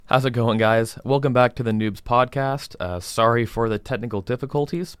How's it going, guys? Welcome back to the Noobs podcast. Sorry for the technical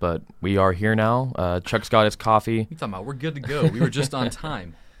difficulties, but we are here now. Chuck's got his coffee. What are you talking about? We're good to go. We were just on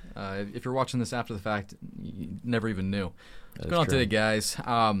time. If you're watching this after the fact, you never even knew. What's going on today, guys?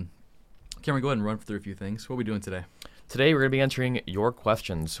 Cameron, go ahead and run through a few things. What are we doing today? Today, we're going to be answering your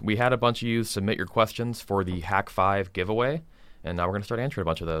questions. We had a bunch of you submit your questions for the Hack 5 giveaway, and now we're going to start answering a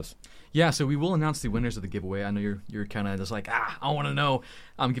bunch of those. Yeah, so we will announce the winners of the giveaway. I know you're kind of just like, I want to know.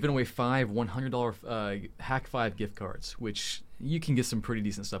 I'm giving away 5 $100 Hack 5 gift cards, which you can get some pretty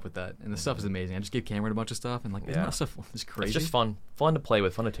decent stuff with that. And the stuff is amazing. I just gave Cameron a bunch of stuff, and isn't that stuff is crazy? It's just fun to play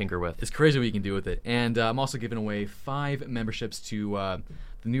with, fun to tinker with. It's crazy what you can do with it. And I'm also giving away 5 memberships to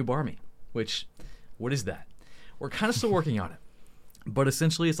the Noob Army, which, what is that? We're kind of still working on it. But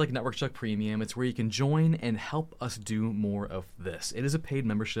essentially, it's like NetworkChuck Premium. It's where you can join and help us do more of this. It is a paid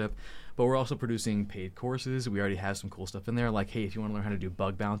membership, but we're also producing paid courses. We already have some cool stuff in there, like, hey, if you want to learn how to do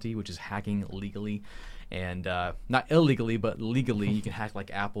bug bounty, which is hacking legally, and not illegally, but legally, you can hack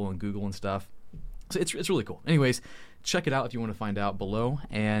like Apple and Google and stuff. So it's really cool. Anyways, check it out if you want to find out below,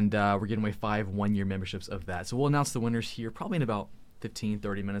 and we're giving away 5 one-year memberships of that. So we'll announce the winners here probably in about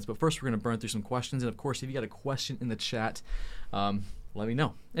 15-30 minutes, but first we're going to burn through some questions, and of course, if you got a question in the chat, let me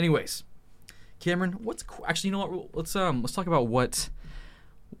know. Anyways, Cameron, actually, you know what? Let's talk about what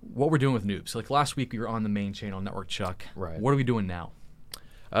we're doing with noobs. So, like last week, we were on the main channel, NetworkChuck. Right. What are we doing now?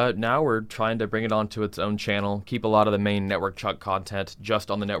 Now we're trying to bring it onto its own channel, keep a lot of the main NetworkChuck content just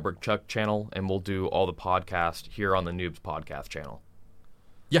on the NetworkChuck channel, and we'll do all the podcast here on the Noobs podcast channel.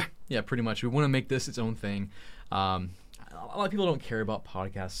 Yeah, pretty much. We want to make this its own thing. A lot of people don't care about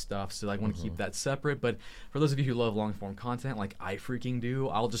podcast stuff, so I want to keep that separate. But for those of you who love long-form content, like I freaking do,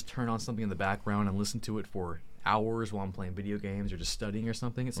 I'll just turn on something in the background and listen to it for hours while I'm playing video games or just studying or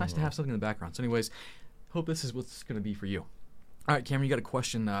something. It's nice to have something in the background. So anyways, hope this is what's going to be for you. All right, Cameron, you got a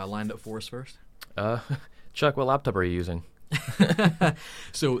question lined up for us first? Chuck, what laptop are you using?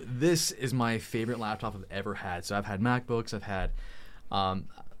 So this is my favorite laptop I've ever had. So I've had MacBooks, I've had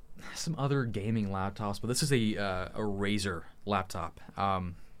some other gaming laptops, but this is a Razer laptop.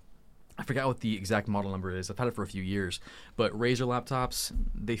 I forgot what the exact model number is. I've had it for a few years, but Razer laptops,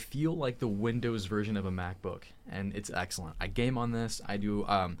 they feel like the Windows version of a MacBook, and it's excellent. I game on this. I do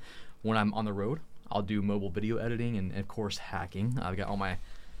when I'm on the road, I'll do mobile video editing and of course hacking. I've got all my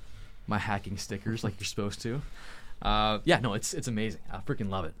hacking stickers like you're supposed to. It's amazing. I freaking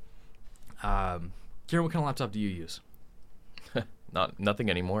love it. Kieran, what kind of laptop do you use? Nothing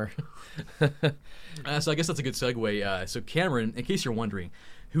anymore. So I guess that's a good segue. So Cameron, in case you're wondering,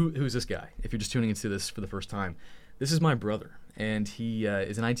 who's this guy? If you're just tuning into this for the first time, this is my brother, and he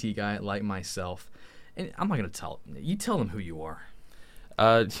is an IT guy like myself. And I'm not going to tell him. You tell him who you are.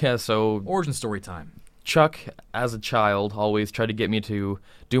 So origin story time. Chuck, as a child, always tried to get me to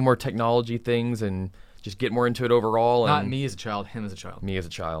do more technology things and just get more into it overall. Not me as a child, him as a child. Me as a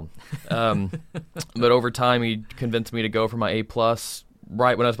child. But over time, he convinced me to go for my A+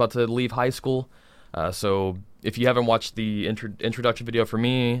 right when I was about to leave high school. So if you haven't watched the introduction video for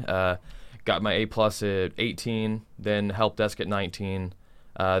me, got my A+ at 18, then help desk at 19,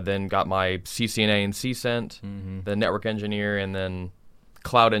 then got my CCNA and CCENT, then network engineer, and then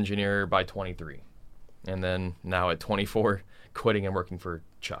cloud engineer by 23. And then now at 24, quitting and working for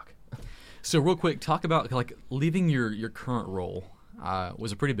Chuck. So real quick, talk about like leaving your current role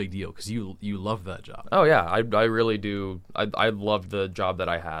was a pretty big deal because you love that job. Oh yeah, I really do. I loved the job that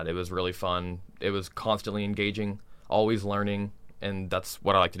I had. It was really fun. It was constantly engaging, always learning, and that's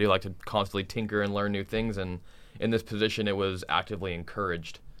what I like to do. I like to constantly tinker and learn new things. And in this position, it was actively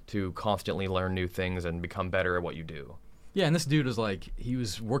encouraged to constantly learn new things and become better at what you do. Yeah, and this dude was like, he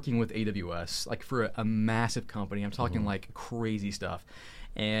was working with AWS, like for a massive company. I'm talking like crazy stuff.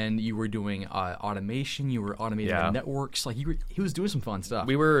 And you were doing automation, you were automating the networks. Like he was doing some fun stuff.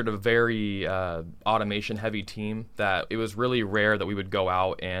 We were at a very automation-heavy team that it was really rare that we would go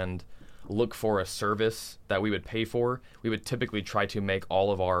out and look for a service that we would pay for. We would typically try to make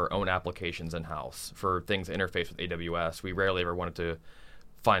all of our own applications in-house for things that interface with AWS. We rarely ever wanted to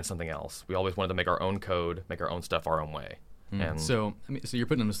find something else. We always wanted to make our own code, make our own stuff our own way. And so you're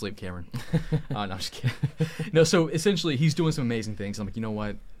putting him to sleep, Cameron. No, I'm just kidding. No, so essentially he's doing some amazing things. I'm like, you know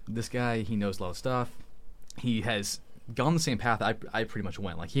what? This guy, he knows a lot of stuff. He has gone the same path I pretty much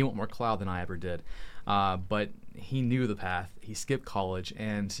went. Like he went more cloud than I ever did. But he knew the path. He skipped college,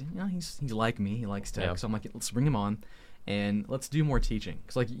 and he's like me. He likes tech. Yeah. So I'm like, let's bring him on. And let's do more teaching.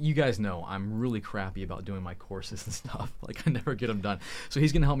 Because, like, you guys know, I'm really crappy about doing my courses and stuff. Like, I never get them done. So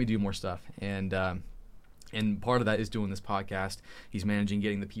he's going to help me do more stuff. And part of that is doing this podcast. He's managing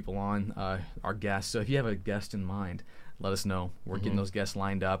getting the people on, our guests. So if you have a guest in mind, let us know. We're getting those guests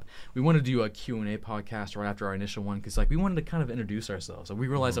lined up. We want to do a Q&A podcast right after our initial one because we wanted to kind of introduce ourselves. So we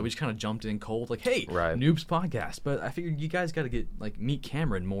realized that we just kind of jumped in cold, hey, Noobs podcast. But I figured you guys got to get meet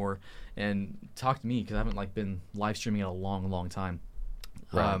Cameron more and talk to me because I haven't been live streaming in a long, long time.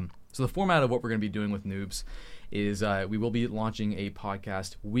 Right. So the format of what we're going to be doing with Noobs is we will be launching a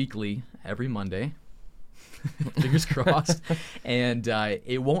podcast weekly every Monday. Fingers crossed. And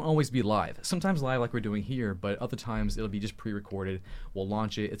it won't always be live. Sometimes live like we're doing here, but other times it'll be just pre-recorded. We'll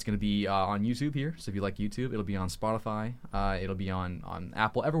launch it. It's going to be on YouTube here. So if you like YouTube, it'll be on Spotify. It'll be on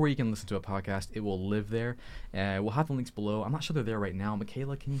Apple. Everywhere you can listen to a podcast, it will live there. We'll have the links below. I'm not sure they're there right now.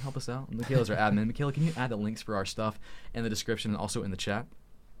 Michaela, can you help us out? Michaela's our admin. Michaela, can you add the links for our stuff in the description and also in the chat?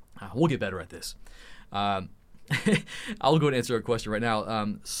 We'll get better at this. I'll go and answer a question right now.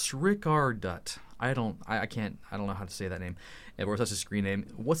 Srikardut. I don't know how to say that name. Or that's a screen name.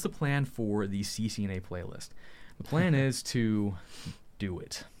 What's the plan for the CCNA playlist? The plan is to do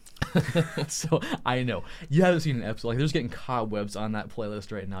it. So I know you haven't seen an episode. There's getting cobwebs on that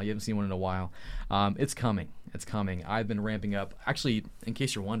playlist right now. You haven't seen one in a while. It's coming. It's coming. I've been ramping up. Actually, in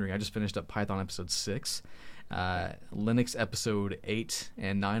case you're wondering, I just finished up Python episode 6. Linux episode 8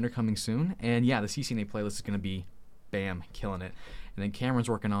 and 9 are coming soon. And yeah, the CCNA playlist is going to be, bam, killing it. And then Cameron's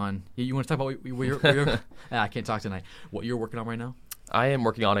working on... You want to talk about what you're I can't talk tonight. What you're working on right now? I am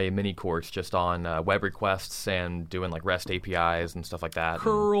working on a mini course just on web requests and doing REST APIs and stuff like that.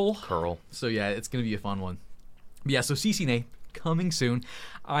 Curl. So yeah, it's going to be a fun one. But yeah, so CCNA coming soon.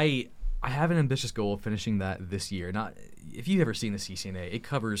 I have an ambitious goal of finishing that this year. Not if you've ever seen the CCNA, it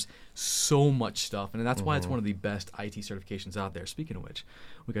covers so much stuff, and that's why it's one of the best IT certifications out there. Speaking of which,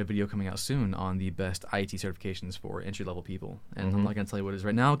 we got a video coming out soon on the best IT certifications for entry-level people, and I'm not going to tell you what it is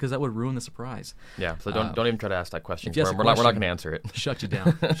right now because that would ruin the surprise. Yeah, so don't even try to ask that question. We're not going to answer it. Shut you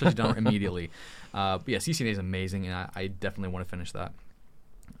down. Shut you down immediately. But yeah, CCNA is amazing, and I definitely want to finish that.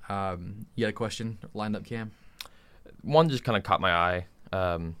 You had a question lined up, Cam? One just kind of caught my eye.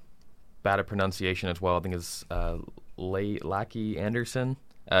 Bad at pronunciation as well. I think is Lackey Anderson.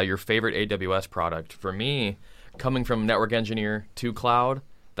 Your favorite AWS product? For me, coming from network engineer to cloud,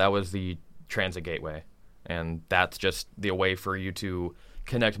 that was the transit gateway, and that's just the way for you to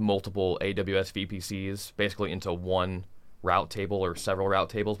connect multiple AWS VPCs basically into one route table or several route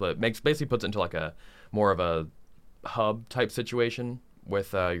tables. But it basically puts it into a more of a hub type situation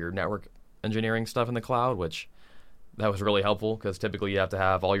with your network engineering stuff in the cloud, which that was really helpful because typically you have to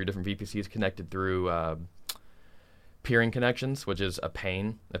have all your different VPCs connected through peering connections, which is a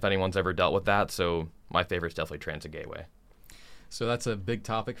pain if anyone's ever dealt with that. So my favorite is definitely Transit Gateway. So that's a big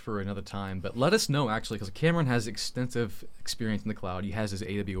topic for another time. But let us know, actually, because Cameron has extensive experience in the cloud. He has his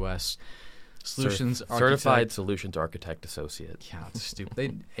AWS Solutions Certified Solutions Architect Associate. Yeah, it's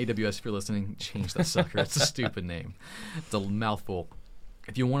stupid. AWS, if you're listening, change that sucker. It's a stupid name. It's a mouthful.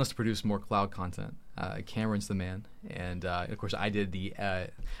 If you want us to produce more cloud content, Cameron's the man. And of course, I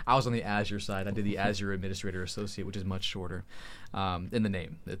was on the Azure side. I did the Azure Administrator Associate, which is much shorter in the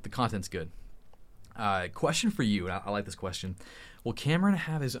name. The content's good. Question for you. I like this question. Will Cameron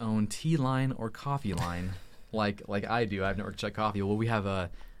have his own tea line or coffee line, like I do? I have NetworkChuck Coffee. Will we have a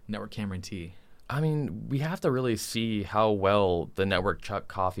Network Cameron tea? I mean, we have to really see how well the NetworkChuck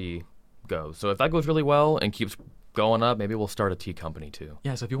Coffee goes. So if that goes really well and keeps going up, maybe we'll start a tea company too.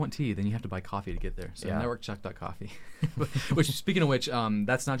 Yeah, so if you want tea, then you have to buy coffee to get there. So NetworkChuck.coffee. Which, speaking of which,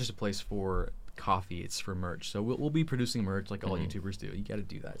 that's not just a place for coffee, it's for merch. So we'll be producing merch like all YouTubers do. You got to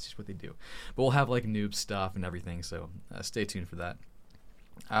do that. It's just what they do. But we'll have noob stuff and everything, so stay tuned for that.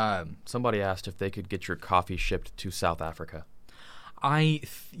 Somebody asked if they could get your coffee shipped to South Africa. I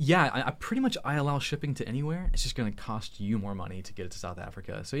pretty much allow shipping to anywhere. It's just going to cost you more money to get it to South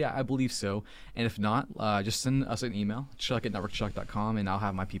Africa. So yeah, I believe so. And if not, just send us an email, chuck@networkchuck.com, and I'll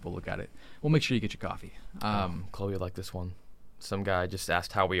have my people look at it. We'll make sure you get your coffee. Chloe would like this one. Some guy just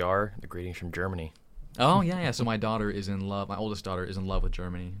asked how we are. The greetings from Germany. Oh, yeah. So my daughter is in love. My oldest daughter is in love with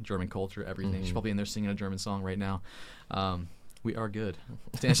Germany, German culture, everything. She's probably in there singing a German song right now. We are good.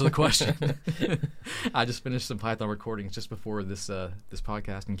 To answer the question, I just finished some Python recordings just before this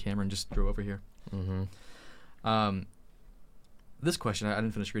podcast, and Cameron just drove over here. This question, I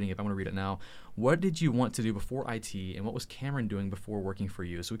didn't finish reading it, but I'm going to read it now. What did you want to do before IT, and what was Cameron doing before working for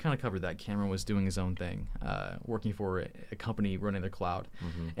you? So we kind of covered that. Cameron was doing his own thing, working for a company running their cloud.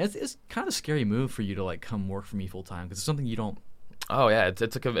 And it's kind of a scary move for you to come work for me full time because it's something you don't. Oh yeah,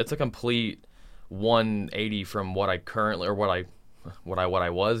 it's a complete 180 from what I currently or what I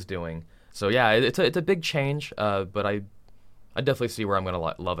was doing. So yeah, it's a big change, but I definitely see where I'm gonna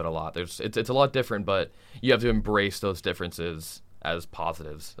love it a lot. It's a lot different, but you have to embrace those differences as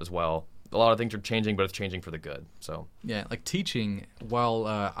positives as well. a lot of things are changing, but it's changing for the good. So yeah, like teaching. While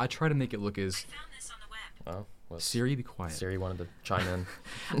I try to make it look as Siri, be quiet. Siri wanted to chime in.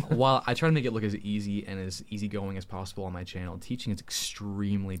 While I try to make it look as easy and as easygoing as possible on my channel, teaching is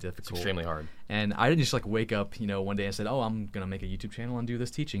extremely difficult. It's extremely hard. And I didn't just like wake up, one day and said, "Oh, I'm gonna make a YouTube channel and do this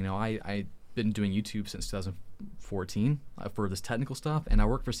teaching." I've been doing YouTube since 2014 for this technical stuff, and I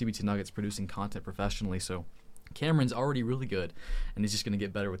work for CBT Nuggets producing content professionally. So Cameron's already really good, and he's just gonna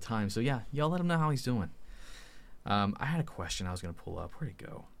get better with time. So yeah, y'all let him know how he's doing. I had a question I was gonna pull up. Where'd it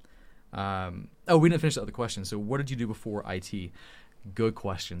go? We didn't finish the other question. So what did you do before IT? Good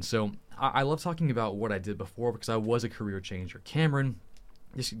question. So I love talking about what I did before because I was a career changer. Cameron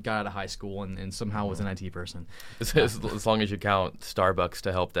just got out of high school and somehow was an IT person. As long as you count Starbucks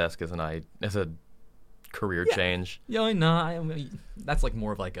to help desk as a career change. Yeah, no, that's like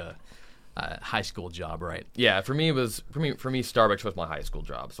more of like a high school job, right? Yeah, for me Starbucks was my high school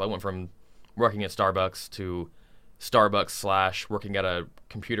job. So I went from working at Starbucks to Starbucks / working at a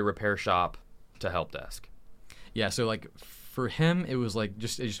computer repair shop to help desk. Yeah, so like for him, it was like it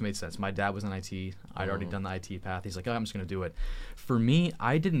just made sense. My dad was in IT. I'd already done the IT path. He's like, oh, I'm just going to do it. For me,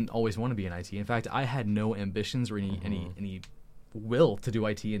 I didn't always want to be in IT. In fact, I had no ambitions or any will to do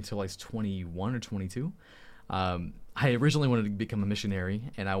IT until I was 21 or 22. I originally wanted to become a missionary,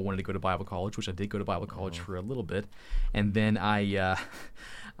 and I wanted to go to Bible college, which I did go to Bible college for a little bit. And then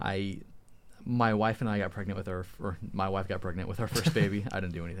my wife and I got pregnant my wife got pregnant with our first baby. I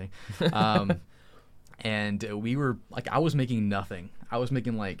didn't do anything. And we were like, I was making nothing. I was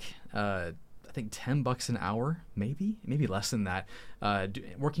making like, I think $10 an hour, maybe less than that.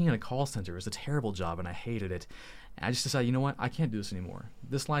 Working in a call center was a terrible job and I hated it. And I just decided, you know what? I can't do this anymore.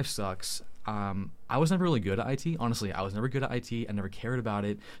 This life sucks. I was never really good at IT. Honestly, I was never good at IT. I never cared about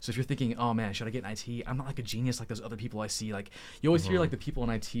it. So if you're thinking, oh man, should I get in IT? I'm not like a genius like those other people I see. Like you always hear like the people in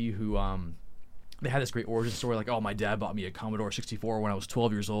IT who, they had this great origin story, like, oh, my dad bought me a Commodore 64 when I was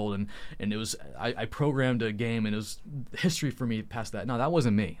 12 years old, and it was I programmed a game, and it was history for me past that. No, that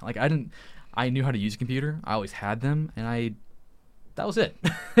wasn't me. Like I knew how to use a computer. I always had them, and that was it.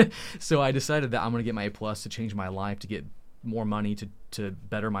 So I decided that I'm going to get my A+ to change my life, to get more money, to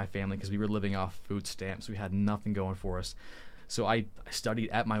better my family, because we were living off food stamps. We had nothing going for us. So I studied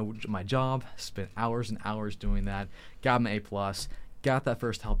at my job, spent hours and hours doing that, got my A+, got that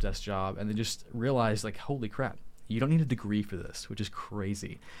first help desk job, and then just realized, like, holy crap, you don't need a degree for this, which is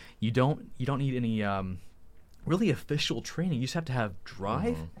crazy. You don't need any really official training. You just have to have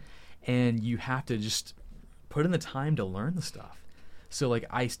drive, and you have to just put in the time to learn the stuff. So, like,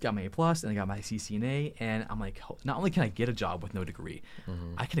 I got my A+, and I got my CCNA, and I'm like, not only can I get a job with no degree,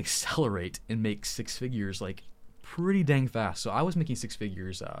 I can accelerate and make six figures, like, pretty dang fast. So I was making six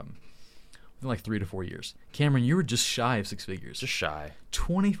figures in like 3 to 4 years. Cameron, you were just shy of six figures. Just shy.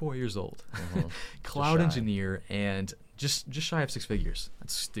 24 years old. Cloud engineer and just shy of six figures.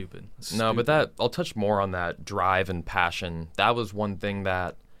 That's stupid. No, but I'll touch more on that drive and passion. That was one thing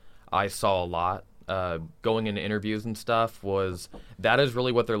that I saw a lot going into interviews and stuff, that is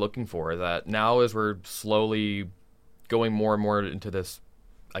really what they're looking for. That now as we're slowly going more and more into this,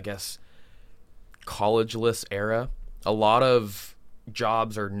 I guess, college-less era, a lot of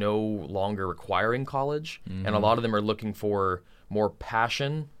jobs are no longer requiring college, and a lot of them are looking for more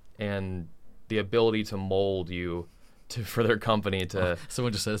passion and the ability to mold you for their company to...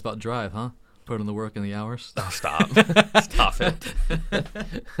 Someone just said it's about drive, huh? Put in the work and the hours. Oh, stop. Stop it.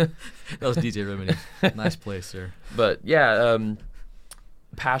 That was DJ Remedy. Nice place, sir. But yeah,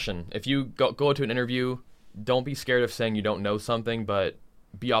 passion. If you go to an interview, don't be scared of saying you don't know something, but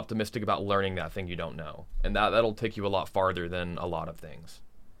be optimistic about learning that thing you don't know. And that'll take you a lot farther than a lot of things.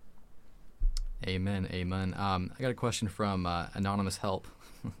 Amen. I got a question from Anonymous Help.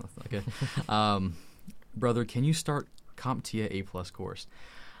 Okay. Brother, can you start CompTIA A+ course?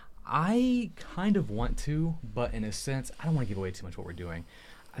 I kind of want to, but in a sense, I don't want to give away too much what we're doing.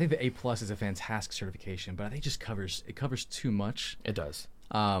 I think the A+ is a fantastic certification, but I think it covers too much. It does.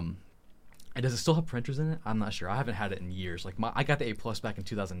 And does it still have printers in it? I'm not sure. I haven't had it in years. Like I got the A+ back in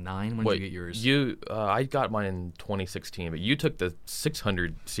 2009. When did you get yours? I got mine in 2016, but you took the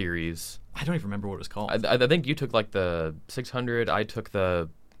 600 series. I don't even remember what it was called. I think you took like the 600. I took the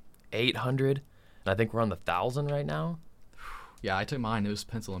 800, and I think we're on the 1000 right now. Yeah, I took mine. It was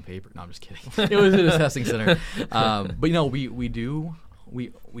pencil and paper. No, I'm just kidding. It was at a testing center. But we do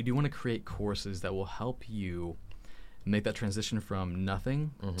want to create courses that will help you make that transition from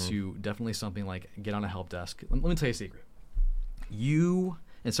nothing to definitely something like get on a help desk. Let me tell you a secret. And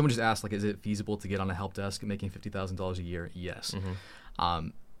someone just asked, like, is it feasible to get on a help desk making $50,000 a year? Yes.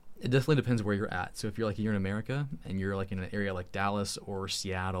 It definitely depends where you're at. So if you're in America and you're like in an area like Dallas or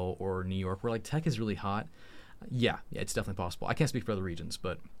Seattle or New York where like tech is really hot, yeah, it's definitely possible. I can't speak for other regions,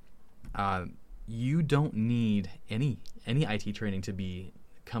 but you don't need any IT training to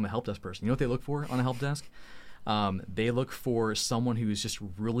become a help desk person. You know what they look for on a help desk? They look for someone who's just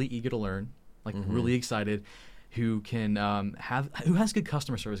really eager to learn, like really excited, who can who has good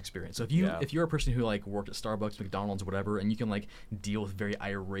customer service experience. So if you're a person who like worked at Starbucks, McDonald's, whatever, and you can like deal with very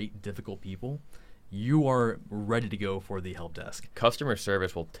irate, difficult people, you are ready to go for the help desk. Customer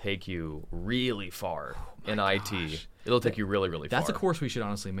service will take you really far in IT. It'll take you really, really far. That's a course we should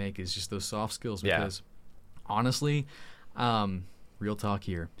honestly make, is just those soft skills, because honestly, real talk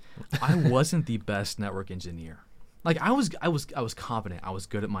here, I wasn't the best network engineer. Like I was competent. I was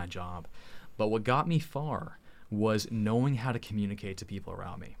good at my job, but what got me far was knowing how to communicate to people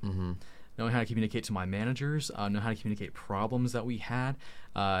around me, knowing how to communicate to my managers, knowing how to communicate problems that we had,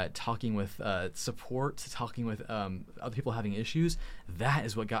 talking with support, talking with other people having issues. That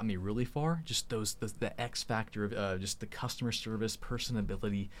is what got me really far. Just the X factor of just the customer service,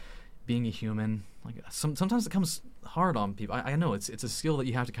 personability, being a human. Like sometimes it comes hard on people. I know it's a skill that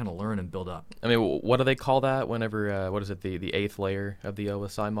you have to kind of learn and build up. I mean, what do they call that whenever, what is it, the eighth layer of the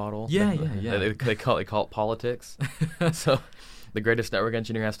OSI model? Yeah. They call it politics. So the greatest network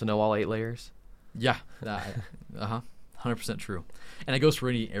engineer has to know all 8 layers? Yeah. 100% true. And it goes for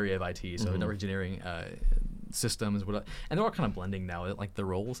any area of IT. So network engineering, systems, and they're all kind of blending now. Like the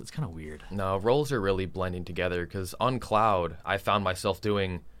roles, it's kind of weird. No, roles are really blending together, because on cloud, I found myself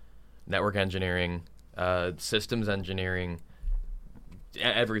doing network engineering, systems engineering,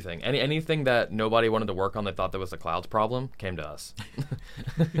 everything. Anything that nobody wanted to work on that thought that was the cloud's problem came to us.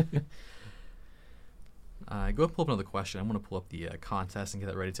 Go ahead and pull up another question. I'm going to pull up the contest and get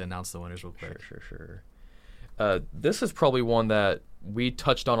that ready to announce the winners real quick. Sure. This is probably one that we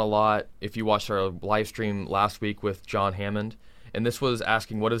touched on a lot if you watched our live stream last week with John Hammond. And this was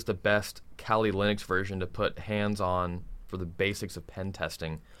asking, what is the best Kali Linux version to put hands on for the basics of pen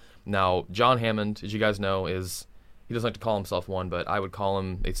testing? Now, John Hammond, as you guys know, he doesn't like to call himself one, but I would call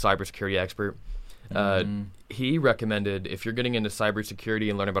him a cybersecurity expert. He recommended, if you're getting into cybersecurity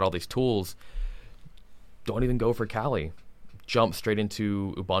and learning about all these tools, don't even go for Kali. Jump straight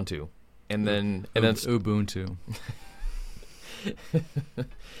into Ubuntu. And then Ubuntu.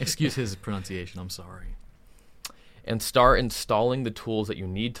 Excuse his pronunciation, I'm sorry. And start installing the tools that you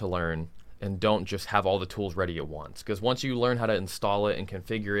need to learn, and don't just have all the tools ready at once. Because once you learn how to install it and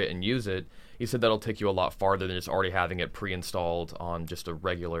configure it and use it, he said that'll take you a lot farther than just already having it pre-installed on just a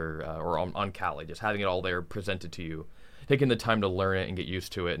regular, or on Kali. Just having it all there presented to you. Taking the time to learn it and get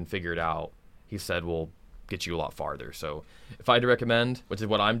used to it and figure it out, he said, will get you a lot farther. So if I had to recommend, which is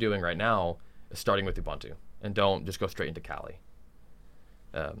what I'm doing right now, is starting with Ubuntu. And don't just go straight into Kali.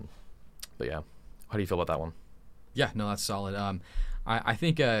 But yeah, how do you feel about that one? Yeah, no, that's solid. I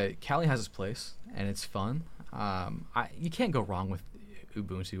think Kali has its place, and it's fun. You can't go wrong with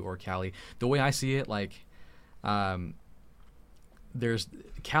Ubuntu or Kali. The way I see it, like, there's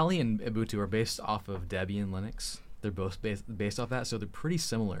Kali and Ubuntu are based off of Debian Linux. They're both based off that, so they're pretty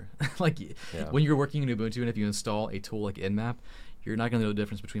similar. When you're working in Ubuntu, and if you install a tool like Nmap, you're not going to know the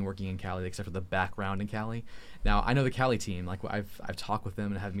difference between working in Kali except for the background in Kali. Now, I know the Kali team. Like, I've talked with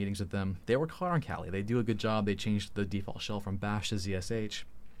them and have meetings with them. They work hard on Kali. They do a good job. They changed the default shell from Bash to ZSH,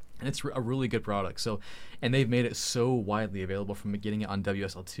 and it's a really good product. So, and they've made it so widely available, from getting it on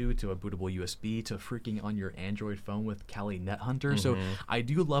WSL2 to a bootable USB to freaking on your Android phone with Kali NetHunter. So, I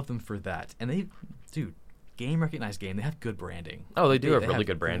do love them for that. And game recognized game. They have good branding. Oh, they do have really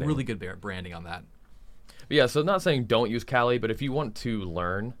good branding. Really good branding on that. But yeah, so not saying don't use Kali, but if you want to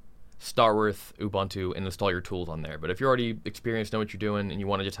learn, start with Ubuntu and install your tools on there. But if you're already experienced, know what you're doing, and you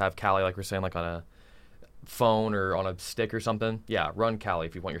want to just have Kali, like we're saying, like on a phone or on a stick or something, yeah, run Kali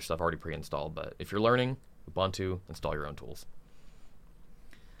if you want your stuff already pre-installed. But if you're learning, Ubuntu, install your own tools.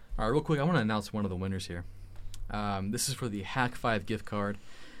 All right, real quick, I want to announce one of the winners here. This is for the Hack5 gift card.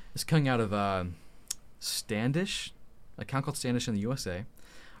 It's coming out of Standish, an account called Standish in the USA.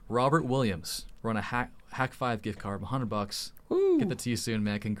 Robert Williams run a Hack5 gift card, $100. Woo. Get that to you soon,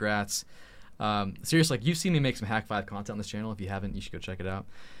 man. Congrats. Seriously, like, you've seen me make some Hack5 content on this channel. If you haven't, you should go check it out.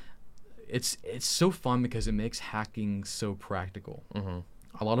 It's so fun because it makes hacking so practical.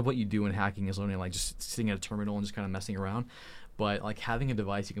 A lot of what you do in hacking is only like just sitting at a terminal and just kind of messing around. But like having a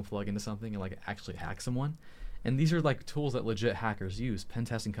device you can plug into something and like actually hack someone. And these are like tools that legit hackers use, pen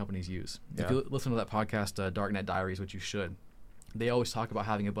testing companies use. Yeah. If you listen to that podcast, Darknet Diaries, which you should, they always talk about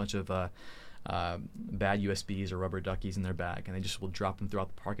having a bunch of bad USBs or rubber duckies in their bag, and they just will drop them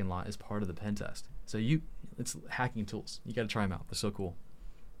throughout the parking lot as part of the pen test. So it's hacking tools. You got to try them out. They're so cool.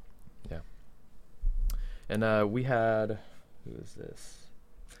 Yeah. And we had, who is this?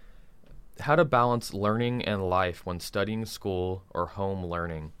 How to balance learning and life when studying school or home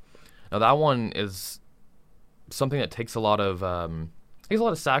learning. Now that one is something that takes a lot of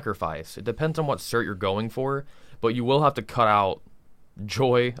sacrifice. It depends on what cert you're going for, but you will have to cut out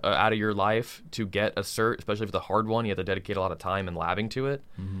joy out of your life to get a cert, especially if it's a hard one. You have to dedicate a lot of time and labbing to it,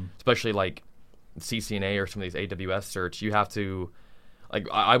 especially like CCNA or some of these AWS certs. You have to, like,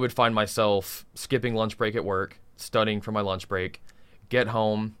 I would find myself skipping lunch break at work, studying for my lunch break, get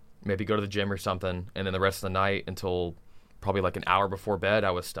home, maybe go to the gym or something, and then the rest of the night until probably like an hour before bed, I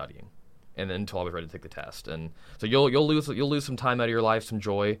was studying, and then until I was ready to take the test. And so you'll lose some time out of your life, some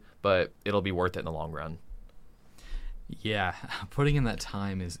joy, but it'll be worth it in the long run. Yeah, putting in that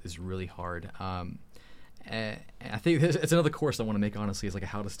time is really hard. And I think it's another course I want to make, honestly, is like a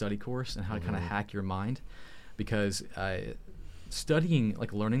how to study course and how to kind of hack your mind, because studying,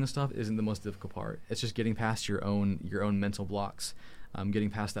 like learning the stuff, isn't the most difficult part. It's just getting past your own mental blocks. Getting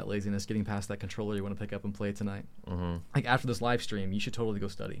past that laziness, getting past that controller you want to pick up and play tonight. Like after this live stream, you should totally go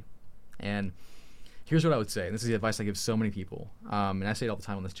study. And here's what I would say, and this is the advice I give so many people, and I say it all the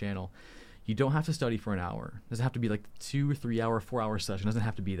time on this channel. You don't have to study for an hour. It doesn't have to be like 2 or 3 hour, 4 hour session. It doesn't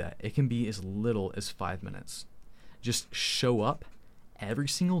have to be that. It can be as little as 5 minutes. Just show up every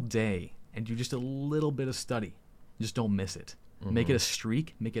single day and do just a little bit of study. Just don't miss it. Make it a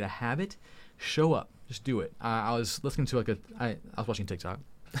streak. Make it a habit. Show up. Just do it. I was listening to I was watching TikTok,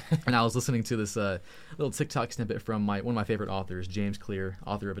 and I was listening to this little TikTok snippet from one of my favorite authors, James Clear,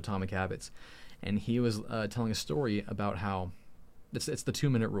 author of Atomic Habits, and he was telling a story about how it's the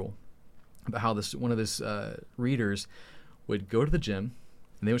 2-minute rule, about how one of his readers would go to the gym,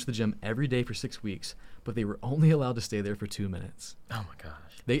 and they went to the gym every day for 6 weeks, but they were only allowed to stay there for 2 minutes. Oh my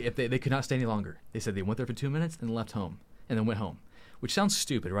gosh! They could not stay any longer. They said they went there for 2 minutes and left home, and then went home. Which sounds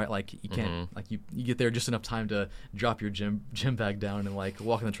stupid, right? Like you can't, like you get there just enough time to drop your gym bag down and like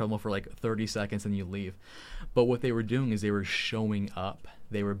walk in the treadmill for like 30 seconds and you leave. But what they were doing is they were showing up.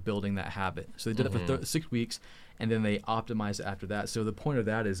 They were building that habit. So they did it for 6 weeks, and then they optimized it after that. So the point of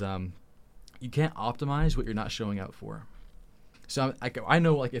that is you can't optimize what you're not showing up for. So I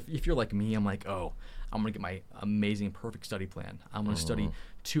know, like, if you're like me, I'm like, oh, I'm going to get my amazing, perfect study plan. I'm going to study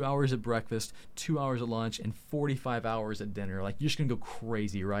 2 hours at breakfast, 2 hours at lunch, and 45 hours at dinner. Like, you're just going to go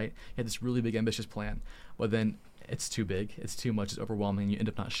crazy, right? You have this really big, ambitious plan. But then it's too big. It's too much. It's overwhelming. And you end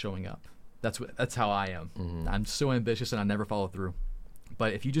up not showing up. That's how I am. I'm so ambitious, and I never follow through.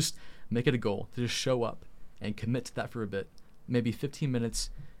 But if you just make it a goal to just show up and commit to that for a bit, maybe 15 minutes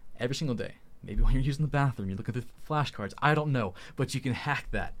every single day. Maybe when you're using the bathroom, you're looking through flashcards. I don't know, but you can hack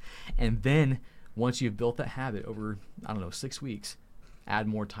that. And then once you've built that habit over, 6 weeks, add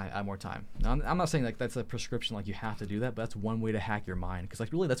more time. Now, I'm not saying like that's a prescription, like you have to do that, but that's one way to hack your mind, because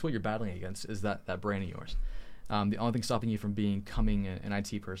like really that's what you're battling against, is that brain of yours. The only thing stopping you from becoming an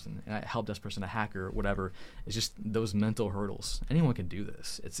IT person, a help desk person, a hacker, whatever, is just those mental hurdles. Anyone can do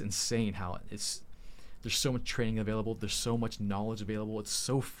this. It's insane how there's so much training available. There's so much knowledge available. It's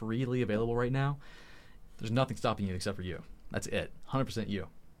so freely available right now. There's nothing stopping you except for you. That's it. 100% you.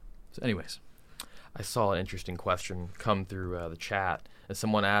 So anyways. I saw an interesting question come through the chat. And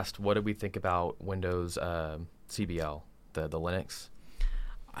someone asked, what did we think about Windows CBL, the Linux?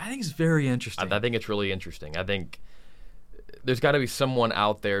 I think it's very interesting. I think it's really interesting. I think there's got to be someone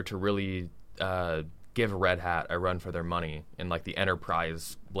out there to really give Red Hat a run for their money in like the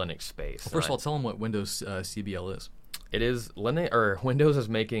enterprise Linux space. Well, first of all, tell them what Windows CBL is. It is Linux, or Windows is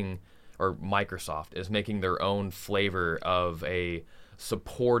making, or Microsoft is making their own flavor of a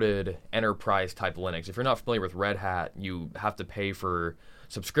supported enterprise type Linux. If you're not familiar with Red Hat, you have to pay for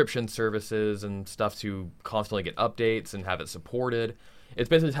subscription services and stuff to constantly get updates and have it supported. It's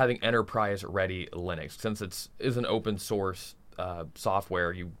basically having enterprise ready Linux. Since it is an open source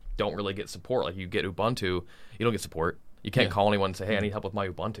software, you don't really get support. Like you get Ubuntu, you don't get support. You can't call anyone and say, hey, I need help with my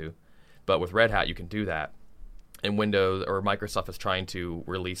Ubuntu. But with Red Hat, you can do that. And Windows or Microsoft is trying to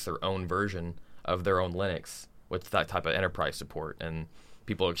release their own version of their own Linux with that type of enterprise support. And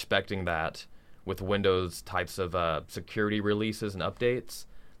people are expecting that with Windows types of security releases and updates,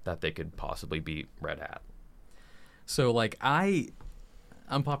 that they could possibly beat Red Hat. So, like,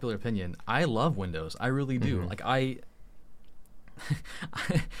 unpopular opinion, I love Windows. I really do. Like,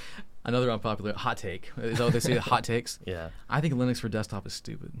 another unpopular hot take. Is that what they say? Hot takes? Yeah. I think Linux for desktop is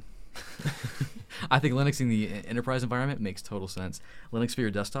stupid. I think Linux in the enterprise environment makes total sense. Linux for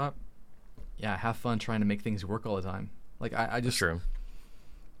your desktop, yeah, have fun trying to make things work all the time. Like I just True.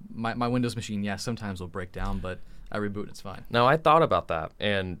 My Windows machine, sometimes will break down, but I reboot, it's fine. No, I thought about that,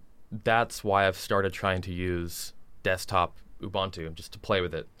 and that's why I've started trying to use desktop Ubuntu just to play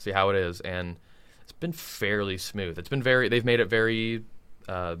with it, see how it is, and it's been fairly smooth. They've made it very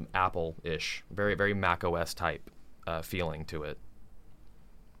Apple-ish, very, very Mac OS type feeling to it.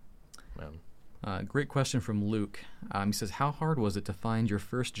 Great question from Luke. He says, how hard was it to find your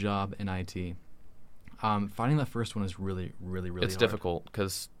first job in IT? Finding that first one is really, really, really It's hard. difficult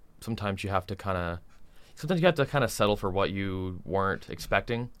because sometimes you have to kind of settle for what you weren't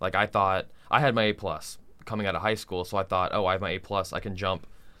expecting. Like I thought I had my A+ coming out of high school, so I thought, I have my A+, I can jump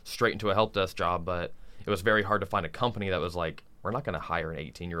straight into a help desk job, but it was very hard to find a company that was like, we're not going to hire an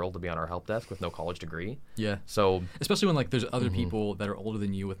 18-year-old to be on our help desk with no college degree. Yeah. So especially when like there's other people that are older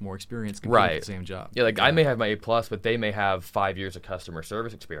than you with more experience competing for the same job. Yeah, like I may have my A+, but they may have 5 years of customer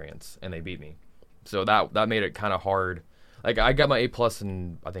service experience, and they beat me. So that made it kind of hard. Like I got my A+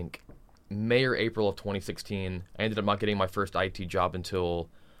 in, I think, May or April of 2016. I ended up not getting my first IT job until,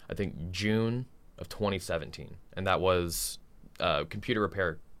 I think, June of 2017. And that was computer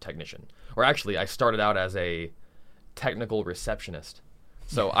repair technician. Or actually, I started out as a technical receptionist.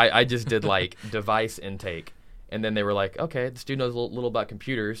 So I just did like device intake. And then they were like, okay, this dude knows a little about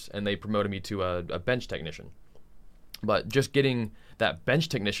computers. And they promoted me to a bench technician. But just getting that bench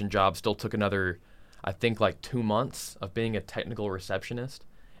technician job still took another, I think, like 2 months of being a technical receptionist.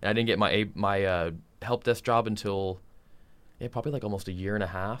 And I didn't get my help desk job until probably like almost a year and a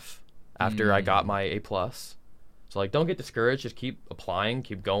half after I got my A+. So like, don't get discouraged. Just keep applying.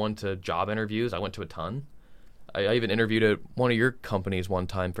 Keep going to job interviews. I went to a ton. I even interviewed at one of your companies one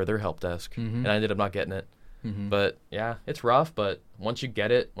time for their help desk, and I ended up not getting it. But yeah, it's rough. But once you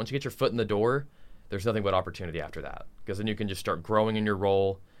get it, once you get your foot in the door, there's nothing but opportunity after that. Because then you can just start growing in your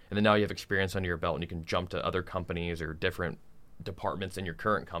role, and then now you have experience under your belt, and you can jump to other companies or different departments in your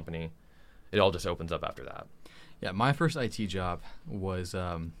current company. It all just opens up after that. Yeah, my first IT job was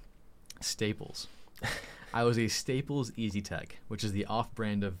Staples. I was a Staples Easy Tech, which is the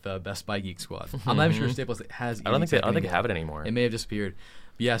off-brand of Best Buy Geek Squad. I'm not even sure Staples has Easy I don't think Tech they have it anymore. It may have disappeared.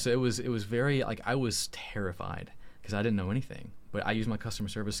 But yeah, so it was very, like, I was terrified because I didn't know anything. But I used my customer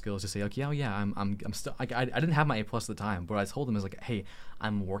service skills to say, like, I'm still, like, I didn't have my A+ at the time, but I told them is like, hey,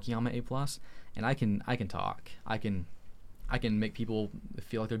 I'm working on my A+, and I can talk. I can make people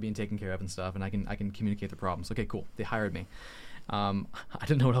feel like they're being taken care of and stuff, and I can communicate the problems. Okay, cool. They hired me. I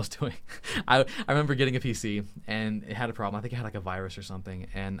didn't know what I was doing. I remember getting a PC and it had a problem. I think it had like a virus or something,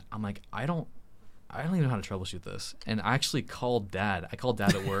 and I'm like, I don't even know how to troubleshoot this. And I actually called Dad. I called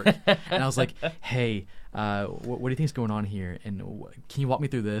Dad at work, and I was like, hey, what do you think is going on here? And can you walk me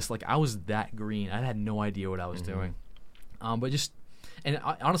through this? Like, I was that green. I had no idea what I was doing. But just, and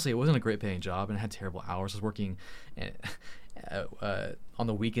honestly, it wasn't a great paying job, and I had terrible hours. I was working on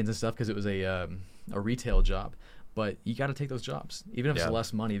the weekends and stuff because it was a retail job. But you got to take those jobs, even if it's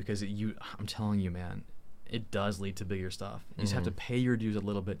less money, because I'm telling you, man, it does lead to bigger stuff. You just have to pay your dues a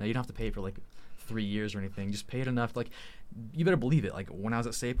little bit. Now, you don't have to pay it for like 3 years or anything. Just pay it enough. Like, you better believe it. Like, when I was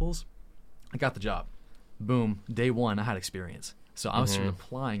at Staples, I got the job. Boom. Day one, I had experience. So I was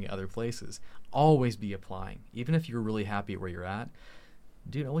applying at other places. Always be applying. Even if you're really happy where you're at,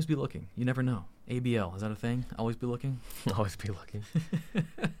 dude, always be looking. You never know. ABL, is that a thing? Always be looking? Always be looking.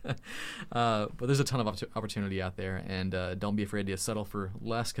 But there's a ton of opportunity out there, and don't be afraid to settle for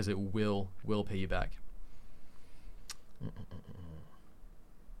less because it will pay you back.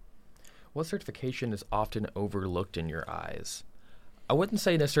 What certification is often overlooked in your eyes? I wouldn't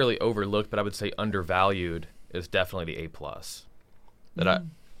say necessarily overlooked, but I would say undervalued is definitely the A+.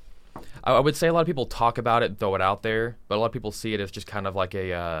 I would say a lot of people talk about it, throw it out there, but a lot of people see it as just kind of like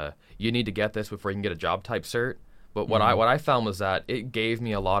a you need to get this before you can get a job type cert. But what I found was that it gave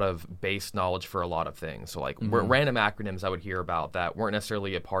me a lot of base knowledge for a lot of things. So like random acronyms I would hear about that weren't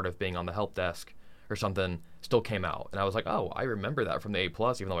necessarily a part of being on the help desk or something still came out, and I was like, oh, I remember that from the A+,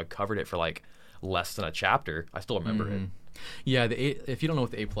 even though I covered it for like less than a chapter. I still remember it. Yeah, if you don't know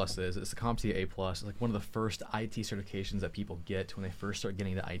what the A+ is, it's the CompTIA A+. It's like one of the first IT certifications that people get when they first start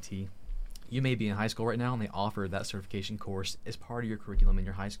getting into IT. You may be in high school right now, and they offer that certification course as part of your curriculum in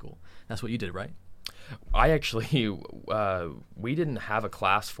your high school. That's what you did, right? I actually, we didn't have a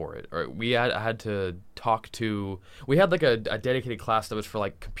class for it. Or we had to talk to, we had like a dedicated class that was for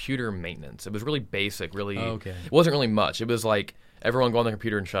like computer maintenance. It was really basic, really, It wasn't really much. It was like everyone go on the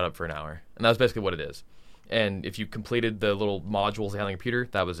computer and shut up for an hour. And that was basically what it is. And if you completed the little modules they had on the computer,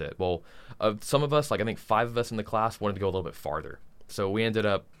 that was it. Well, some of us, like I think 5 of us in the class, wanted to go a little bit farther. So we ended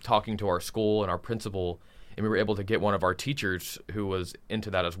up talking to our school and our principal, and we were able to get one of our teachers who was into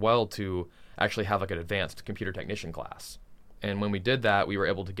that as well to actually have like an advanced computer technician class. And when we did that, we were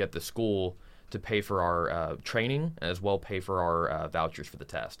able to get the school to pay for our training and as well pay for our vouchers for the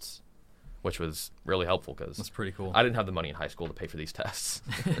tests, which was really helpful because that's pretty cool. I didn't have the money in high school to pay for these tests.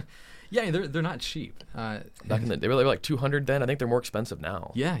 Yeah, they're not cheap. Back in they were like $200 then. I think they're more expensive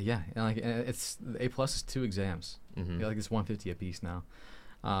now. Yeah. And like it's A+ is 2 exams. Mm-hmm. Yeah, like it's $150 a piece now.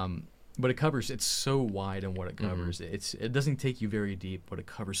 But it's so wide in what it covers. Mm-hmm. It doesn't take you very deep, but it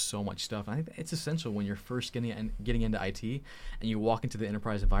covers so much stuff. And I think it's essential when you're first getting into IT and you walk into the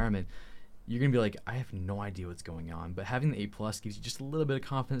enterprise environment. You're gonna be like, I have no idea what's going on. But having the A+ gives you just a little bit of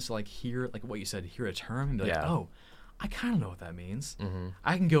confidence to like hear, like what you said, hear a term and be like, oh, I kind of know what that means. Mm-hmm.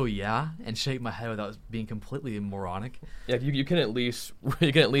 I can go and shake my head without being completely moronic. Yeah, you can at least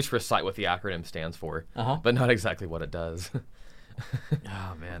recite what the acronym stands for, but not exactly what it does.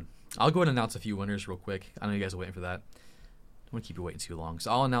 Oh man, I'll go ahead and announce a few winners real quick. I know you guys are waiting for that. I don't want to keep you waiting too long,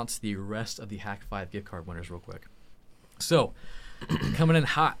 so I'll announce the rest of the Hack 5 gift card winners real quick. So, coming in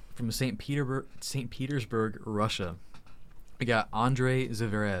hot from St. Petersburg, Russia, we got Andrei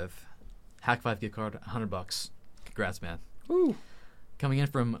Zverev, Hack 5 gift card, $100. Congrats, man. Woo. Coming in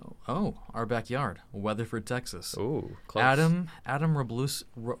from, our backyard, Weatherford, Texas. Ooh, close. Adam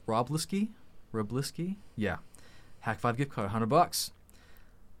Robliski? Yeah. Hack 5 gift card, $100.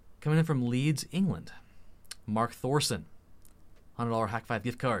 Coming in from Leeds, England, Mark Thorson, $100 Hack 5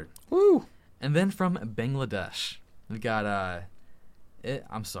 gift card. Woo. And then from Bangladesh, we got,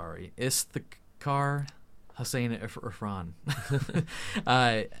 Isthakar Hussein Irfan.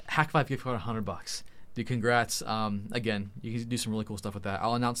 Hack 5 gift card, $100. Dude, congrats. Again, you can do some really cool stuff with that.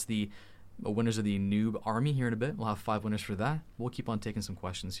 I'll announce the winners of the Noob Army here in a bit. We'll have 5 winners for that. We'll keep on taking some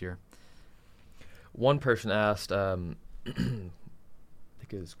questions here. One person asked, I think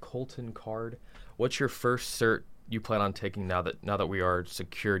it was Colton Card, what's your first cert you plan on taking now that we are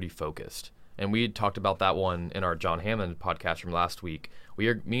security focused? And we talked about that one in our John Hammond podcast from last week.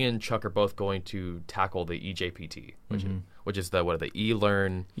 Me and Chuck are both going to tackle the EJPT, which is the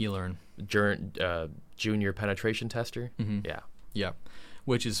E-Learn junior penetration tester. Mm-hmm. Yeah.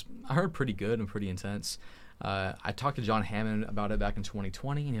 Which is, I heard, pretty good and pretty intense. I talked to John Hammond about it back in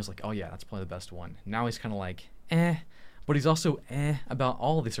 2020, and he was like, oh yeah, that's probably the best one. Now he's kind of like, but he's also about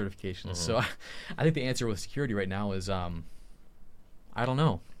all the certifications. Mm-hmm. So I think the answer with security right now is, I don't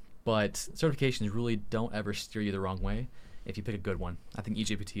know. But certifications really don't ever steer you the wrong way if you pick a good one. I think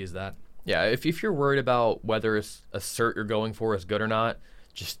EJPT is that. Yeah, if you're worried about whether a cert you're going for is good or not,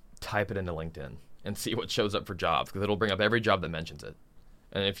 just type it into LinkedIn and see what shows up for jobs, because it'll bring up every job that mentions it.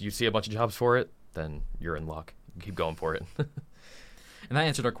 And if you see a bunch of jobs for it, then you're in luck. Keep going for it. And that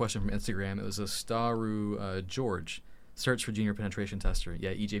answered our question from Instagram. It was a Staru George, search for junior penetration tester. Yeah,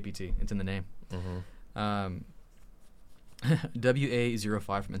 EJPT. It's in the name. Mm-hmm.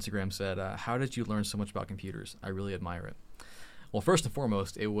 WA05 from Instagram said, how did you learn so much about computers? I really admire it. Well, first and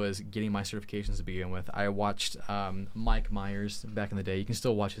foremost, it was getting my certifications to begin with. I watched Mike Myers back in the day. You can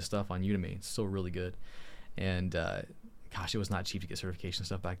still watch his stuff on Udemy. It's still really good. And gosh, it was not cheap to get certification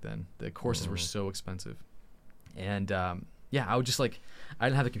stuff back then. The courses were so expensive. And I would just I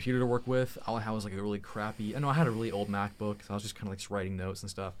didn't have a computer to work with. All I had was a really crappy, I had a really old MacBook, so I was just kind of just writing notes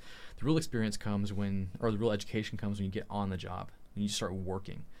and stuff. The real experience comes the real education comes when you get on the job, when you start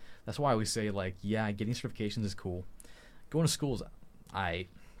working. That's why I always say, getting certifications is cool. Going to school is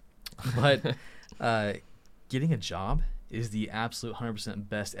but getting a job is the absolute 100%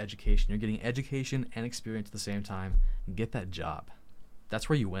 best education. You're getting education and experience at the same time. Get that job. That's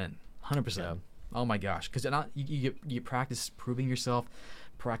where you win, 100%. Yeah. Oh my gosh, because you practice proving yourself,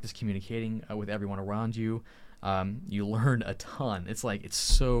 practice communicating with everyone around you. You learn a ton. It's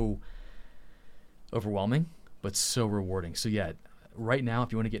so overwhelming, but so rewarding. So yeah, right now,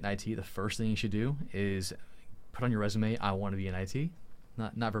 if you want to get in IT, the first thing you should do is put on your resume, I want to be in IT.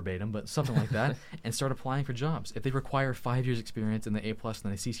 Not verbatim, but something like that, and start applying for jobs. If they require 5 years experience in the A+ and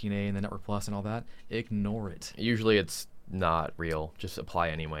the CCNA and the Network Plus and all that, ignore it. Usually it's not real. Just apply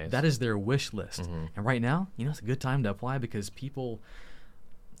anyways. That is their wish list. Mm-hmm. And right now, it's a good time to apply because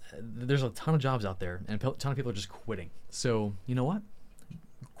there's a ton of jobs out there, and a ton of people are just quitting. So, you know what?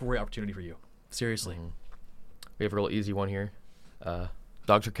 Great opportunity for you. Seriously. Mm-hmm. We have a real easy one here.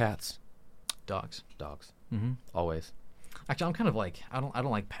 Dogs or cats? Dogs. Mm-hmm. Always. Actually, I'm kind of I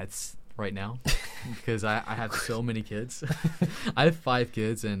don't like pets right now because I have so many kids. I have 5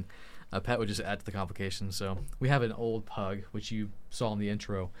 kids, and a pet would just add to the complications. So we have an old pug, which you saw in the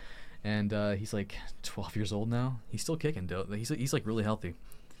intro, and he's 12 years old now. He's still kicking. He's really healthy.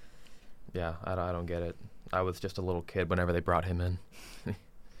 Yeah, I don't get it. I was just a little kid whenever they brought him in.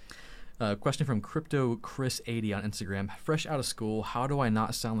 Question from Crypto Chris 80 on Instagram. Fresh out of school, how do I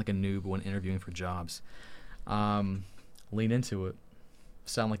not sound like a noob when interviewing for jobs? Lean into it.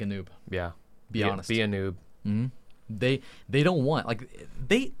 Sound like a noob. Yeah. Be honest. Be a noob. Mm-hmm. They don't want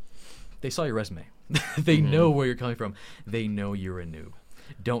They saw your resume. They know where you're coming from. They know you're a noob.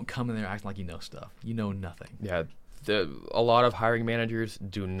 Don't come in there acting like you know stuff. You know nothing. Yeah. A lot of hiring managers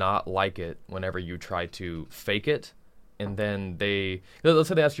do not like it whenever you try to fake it, and then let's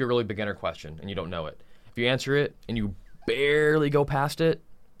say they ask you a really beginner question and you don't know it. If you answer it and you barely go past it,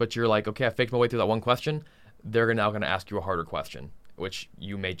 but you're like, okay, I faked my way through that one question, they're now going to ask you a harder question, which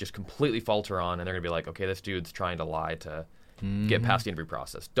you may just completely falter on, and they're going to be like, okay, this dude's trying to lie to get past the interview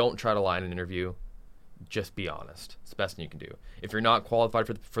process. Don't try to lie in an interview. Just be honest. It's the best thing you can do. If you're not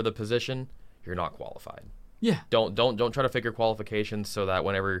qualified for the position, you're not qualified. Yeah. Don't try to fake your qualifications so that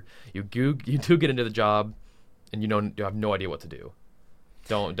whenever you do get into the job and you have no idea what to do.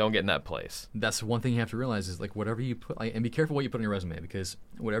 Don't get in that place. That's one thing you have to realize is like whatever you put, and be careful what you put on your resume, because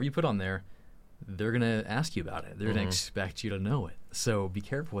whatever you put on there, they're gonna ask you about it. They're gonna expect you to know it. So be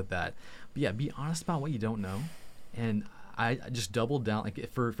careful with that. But yeah, be honest about what you don't know. And I just doubled down.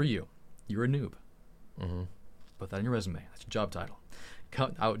 Like for you, you're a noob. Put that on your resume. That's your job title.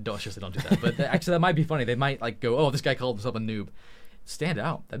 Don't do that. But actually, that might be funny. They might like go, "Oh, this guy called himself a noob." Stand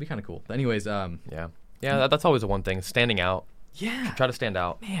out. That'd be kind of cool. But anyways, yeah. That's always the one thing. Standing out. Yeah. Try to stand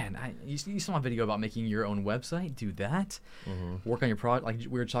out. Man, you saw my video about making your own website. Do that. Work on your product. Like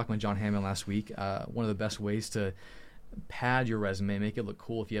we were talking with John Hammond last week. One of the best ways to pad your resume, make it look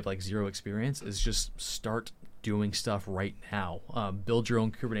cool if you have like zero experience, is just start doing stuff right now. Build your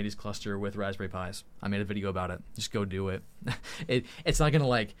own Kubernetes cluster with Raspberry Pis. I made a video about it. Just go do it. It's not going to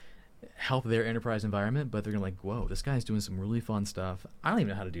like help their enterprise environment, but they're going to like, whoa, this guy's doing some really fun stuff. I don't even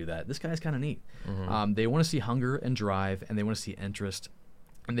know how to do that. This guy's kind of neat. They want to see hunger and drive, and they want to see interest.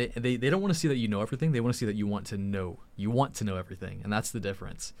 And they don't want to see that you know everything. They want to see that you want to know. You want to know everything, and that's the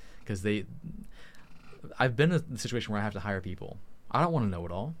difference. Because I've been in a situation where I have to hire people. I don't want to know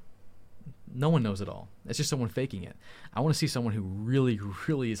it all. No one knows it all. It's just someone faking it. I want to see someone who really,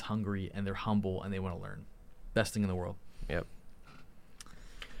 really is hungry, and they're humble, and they want to learn. Best thing in the world. Yep.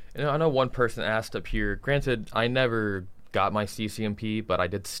 I know one person asked up here, granted, I never got my CCNP, but I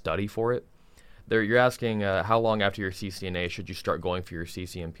did study for it. You're asking how long after your CCNA should you start going for your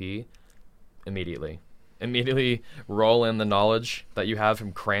CCNP? Immediately. Immediately roll in the knowledge that you have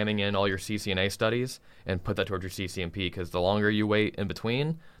from cramming in all your CCNA studies and put that towards your CCNP, because the longer you wait in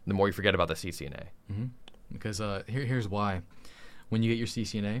between, the more you forget about the CCNA. Because here's why. When you get your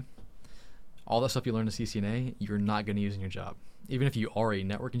CCNA, all that stuff you learn in CCNA, you're not going to use in your job. Even if you are a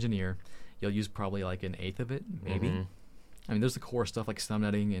network engineer, you'll use probably like an eighth of it, maybe. I mean, there's the core stuff like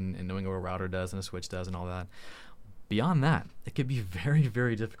subnetting and knowing what a router does and a switch does and all that. Beyond that, it can be very,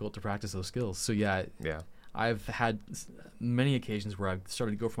 very difficult to practice those skills. So yeah. I've had many occasions where I've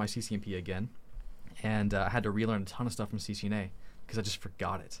started to go for my CCNP again, and I had to relearn a ton of stuff from CCNA because I just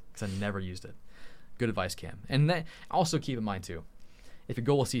forgot it because I never used it. Good advice, Cam. And that, also keep in mind too, if your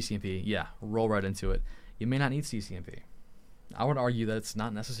goal is CCNP, roll right into it. You may not need CCNP. I would argue that it's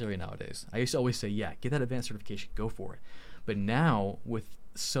not necessary nowadays. I used to always say, get that advanced certification, go for it. But now, with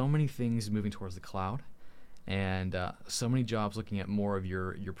so many things moving towards the cloud, and so many jobs looking at more of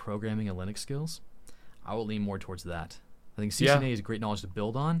your programming and Linux skills, I will lean more towards that. I think CCNA is great knowledge to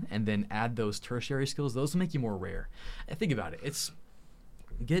build on, and then add those tertiary skills. Those will make you more rare. And think about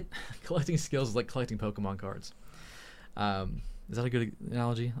it. Collecting skills is like collecting Pokemon cards. Is that a good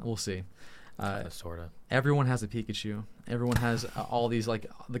analogy? We'll see. Sort of. Everyone has a Pikachu. Everyone has all these like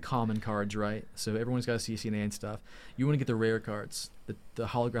the common cards, right? So everyone's got a CCNA and stuff. You want to get the rare cards, the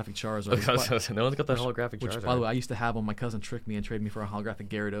holographic Charizard. No one's got the holographic Charizard. Which, by the way, I used to have one. My cousin tricked me and traded me for a holographic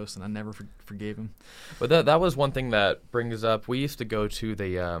Gyarados, and I never forgave him. But that was one thing that brings up. We used to go to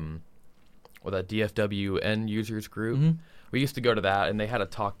the that DFW end users group. We used to go to that, and they had a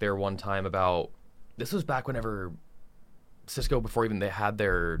talk there one time about. This was back whenever Cisco, before even they had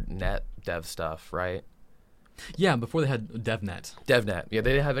their net dev stuff, right? Yeah, before they had DevNet. DevNet. Yeah,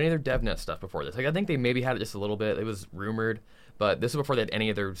 they didn't have any of their DevNet stuff before this. Like, I think they maybe had it just a little bit. It was rumored, but this is before they had any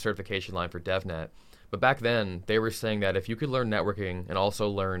of their certification line for DevNet. But back then, they were saying that if you could learn networking and also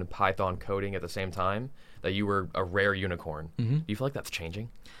learn Python coding at the same time, that you were a rare unicorn. Do you feel like that's changing?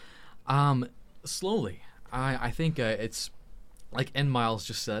 Slowly. I think it's like N Miles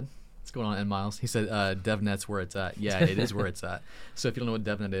just said. What's going on, N Miles? He said DevNet's where it's at. Yeah, it is where it's at. So if you don't know what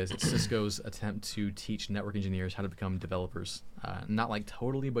DevNet is, it's Cisco's attempt to teach network engineers how to become developers. Not like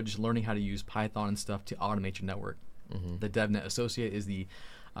totally, but just learning how to use Python and stuff to automate your network. The DevNet Associate is the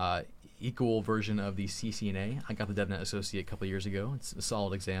equal version of the CCNA. I got the DevNet Associate a couple of years ago. It's a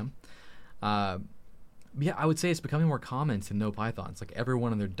solid exam. Yeah, I would say it's becoming more common to know Python. It's like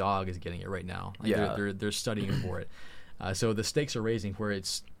everyone and their dog is getting it right now. Like they're studying for it. So the stakes are raising where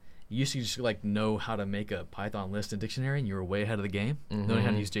it's you used to just like know how to make a Python list and dictionary, and you were way ahead of the game, knowing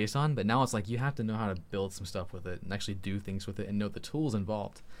how to use JSON. But now it's like you have to know how to build some stuff with it and actually do things with it and know the tools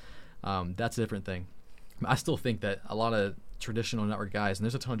involved. That's a different thing. I still think that a lot of traditional network guys, and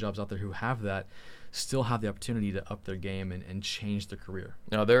there's a ton of jobs out there who have that, still have the opportunity to up their game and change their career.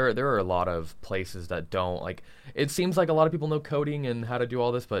 No, there are a lot of places that don't. Like, it seems like a lot of people know coding and how to do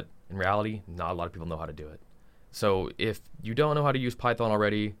all this, but in reality, not a lot of people know how to do it. So if you don't know how to use Python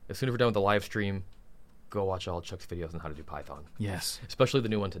already, as soon as we're done with the live stream, go watch all Chuck's videos on how to do Python. Yes. Especially the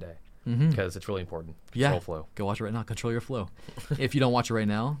new one today, because it's really important. Control flow. Go watch it right now. Control your flow. If you don't watch it right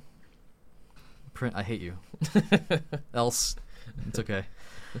now, print, I hate you. Else, it's okay.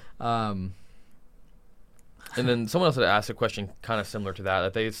 And then someone else had asked a question kind of similar to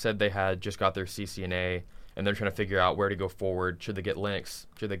that they said they had just got their CCNA, and they're trying to figure out where to go forward. Should they get Linux?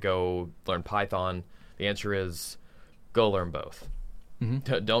 Should they go learn Python? The answer is go learn both.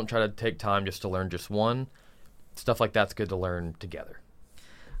 Don't try to take time just to learn just one. Stuff like that's good to learn together.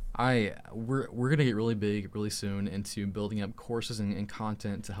 We're going to get really big really soon into building up courses and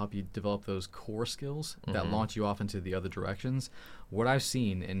content to help you develop those core skills that launch you off into the other directions. What I've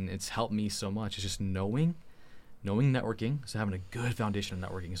seen, and it's helped me so much, is just knowing networking, so having a good foundation of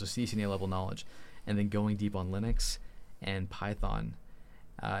networking, so CCNA level knowledge, and then going deep on Linux and Python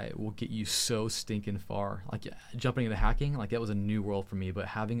will get you so stinking far. Like jumping into hacking, like that was a new world for me, but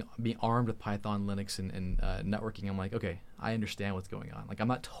being armed with Python, Linux, and networking, I'm like, okay, I understand what's going on. Like I'm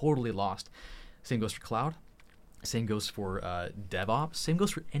not totally lost. Same goes for cloud. Same goes for DevOps. Same goes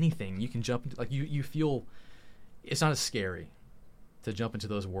for anything. You can jump into, like you feel it's not as scary to jump into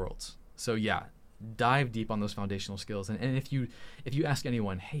those worlds. So yeah, dive deep on those foundational skills. And if you ask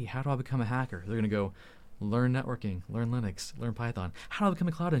anyone, hey, how do I become a hacker? They're gonna go, learn networking, learn Linux, learn Python. How do I become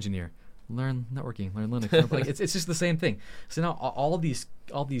a cloud engineer? Learn networking, learn Linux. Like it's just the same thing. So now all these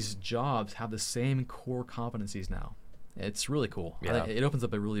jobs have the same core competencies now. It's really cool. Yeah. It opens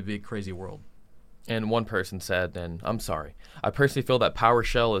up a really big, crazy world. And one person said, and I'm sorry, I personally feel that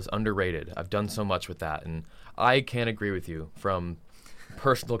PowerShell is underrated. I've done so much with that, and I can't agree with you from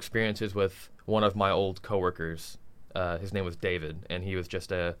personal experiences with one of my old coworkers. His name was David, and he was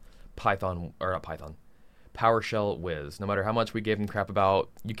just a PowerShell whiz. No matter how much we gave him crap about,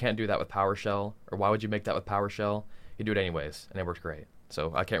 you can't do that with PowerShell, or why would you make that with PowerShell? He'd do it anyways, and it worked great.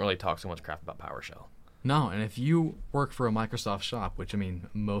 So I can't really talk so much crap about PowerShell. No, and if you work for a Microsoft shop, which I mean,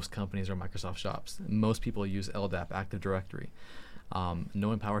 most companies are Microsoft shops. Most people use LDAP, Active Directory.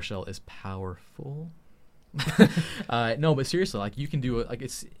 Knowing PowerShell is powerful. No, but seriously, like you can do it. Like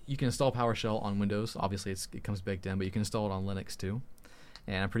you can install PowerShell on Windows. Obviously, it comes baked in, but you can install it on Linux too.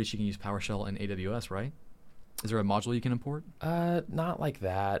 And I'm pretty sure you can use PowerShell in AWS, right? Is there a module you can import? Not like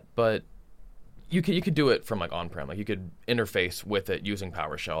that, but you could do it from like on-prem. Like you could interface with it using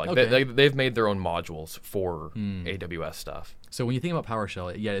PowerShell. Like Okay. they've made their own modules for AWS stuff. So when you think about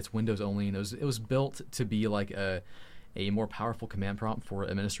PowerShell, yeah, it's Windows only, and it was built to be like a more powerful command prompt for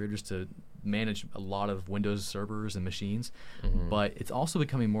administrators to manage a lot of Windows servers and machines. But it's also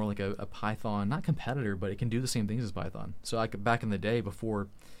becoming more like a Python, not competitor, but it can do the same things as Python. So like back in the day, before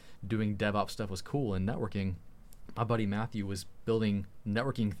doing DevOps stuff was cool and networking, my buddy Matthew was building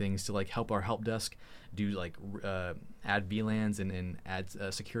networking things to like help our help desk do like add VLANs and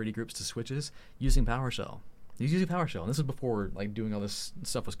add security groups to switches using PowerShell. He was using PowerShell, and this is before like doing all this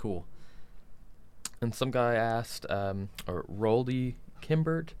stuff was cool. And some guy asked, or Roldy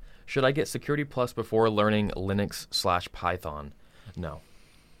Kimbert, should I get Security Plus before learning Linux/Python? No.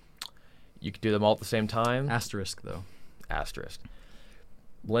 You could do them all at the same time. Asterisk, though. Asterisk.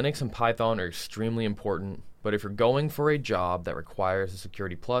 Linux and Python are extremely important, but if you're going for a job that requires a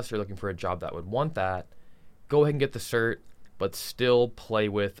Security Plus, you're looking for a job that would want that, go ahead and get the cert, but still play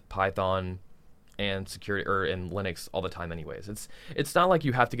with Python and security and Linux all the time anyways. It's not like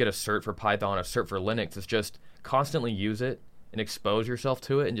you have to get a cert for Python, a cert for Linux. It's just constantly use it and expose yourself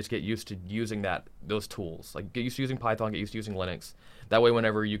to it and just get used to using those tools. Like get used to using Python, get used to using Linux. That way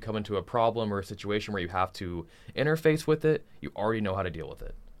whenever you come into a problem or a situation where you have to interface with it, you already know how to deal with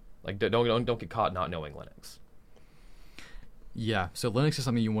it. Like don't get caught not knowing Linux. Yeah, so Linux is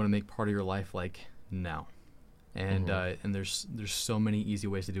something you want to make part of your life like now. And and there's so many easy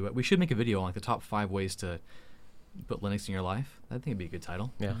ways to do it. We should make a video on like the top 5 ways to put Linux in your life. I think it'd be a good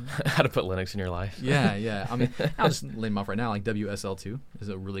title. Yeah, how to put Linux in your life. Yeah. I mean, I'll just lay them off right now. Like WSL2 is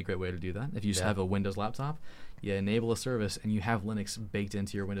a really great way to do that. If you just have a Windows laptop, you enable a service and you have Linux baked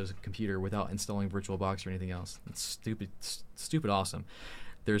into your Windows computer without installing VirtualBox or anything else. It's stupid awesome.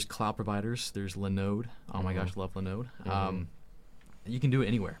 There's cloud providers. There's Linode. Oh my gosh, love Linode. You can do it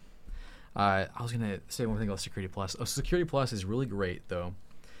anywhere. I was going to say one thing about Security Plus. Security Plus is really great, though,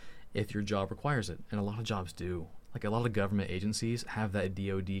 if your job requires it. And a lot of jobs do. Like a lot of government agencies have that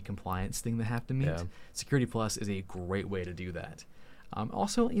DoD compliance thing they have to meet. Yeah. Security Plus is a great way to do that.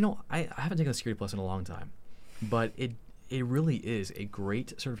 Also, I haven't taken a Security Plus in a long time, but it really is a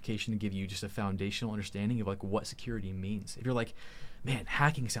great certification to give you just a foundational understanding of like what security means. If you're like, man,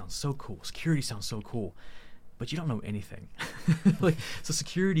 hacking sounds so cool, security sounds so cool, but you don't know anything. So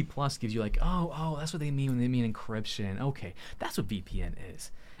Security Plus gives you like, oh, that's what they mean when they mean encryption. Okay, that's what VPN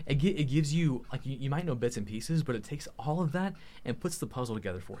is. It gives you, like, you might know bits and pieces, but it takes all of that and puts the puzzle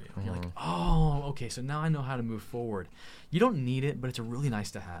together for you. Mm-hmm. You're like, oh, okay, so now I know how to move forward. You don't need it, but it's really nice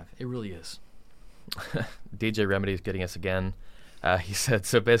to have. It really is. DJ Remedy is getting us again. He said,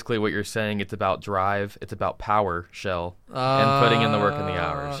 so basically what you're saying, it's about drive, it's about power, Shell, and putting in the work and the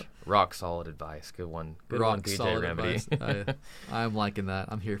hours. Rock solid advice. Good one. Good rock one, DJ solid Remedy. I'm liking that.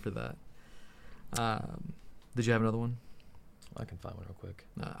 I'm here for that. Did you have another one? I can find one real quick.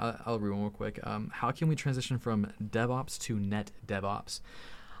 I'll read one real quick. How can we transition from DevOps to net DevOps?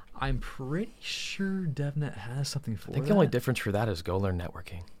 I'm pretty sure DevNet has something for that. I think the only difference for that is go learn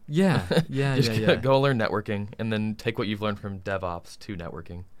networking. Yeah. Go learn networking and then take what you've learned from DevOps to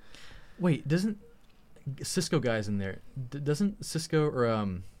networking. Wait, doesn't Cisco guys in there? Doesn't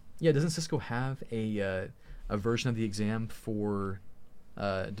Cisco doesn't Cisco have a version of the exam for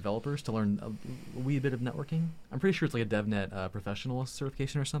developers to learn a wee bit of networking? I'm pretty sure it's like a DevNet professional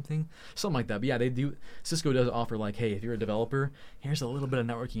certification or something like that. But yeah, they do. Cisco does offer like, hey, if you're a developer, here's a little bit of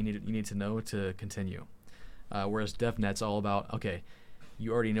networking you need to know to continue. Whereas DevNet's all about, okay,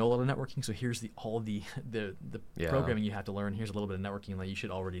 you already know a lot of networking, so here's all the programming you have to learn. Here's a little bit of networking that you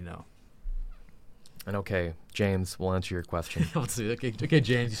should already know. And okay, James, we'll answer your question. Let's see. Okay,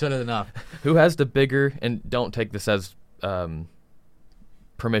 James, you said it enough. Who has the bigger, and don't take this as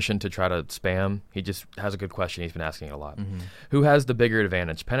permission to try to spam. He just has a good question. He's been asking it a lot. Mm-hmm. Who has the bigger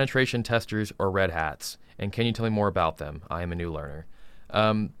advantage, penetration testers or red hats? And can you tell me more about them? I am a new learner.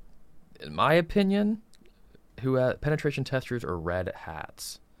 In my opinion, penetration testers or red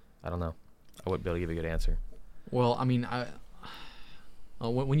hats? I don't know. I wouldn't be able to give a good answer. Well, I mean,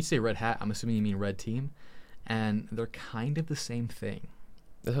 when you say red hat, I'm assuming you mean red team, and they're kind of the same thing.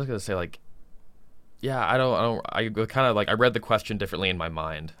 I was gonna say like. Yeah, I kind of like, I read the question differently in my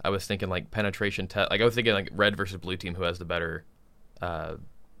mind. I was thinking like penetration test, like I was thinking like red versus blue team, who has the better, I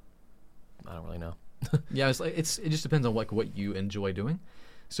don't really know. Yeah, it just depends on like what you enjoy doing.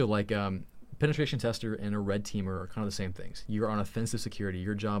 So like penetration tester and a red teamer are kind of the same things. You're on offensive security.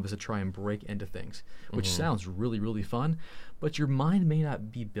 Your job is to try and break into things, which sounds really, really fun, but your mind may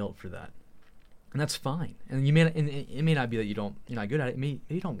not be built for that. And that's fine. And it may not be that you're not good at it. Maybe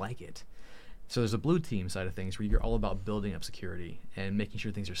you don't like it. So there's a blue team side of things where you're all about building up security and making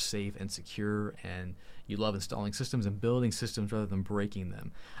sure things are safe and secure, and you love installing systems and building systems rather than breaking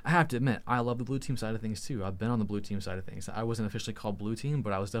them. I have to admit, I love the blue team side of things too. I've been on the blue team side of things. I wasn't officially called blue team,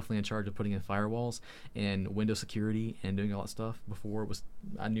 but I was definitely in charge of putting in firewalls and Windows security and doing all that stuff before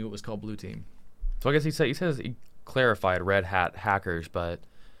I knew it was called blue team. So I guess he says he clarified red hat hackers, but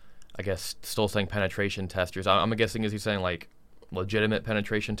I guess still saying penetration testers. I'm guessing is he saying like legitimate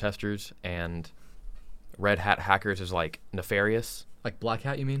penetration testers and red hat hackers is like nefarious? Like black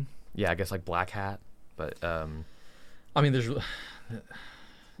hat, you mean? Yeah, I guess like black hat. But I mean,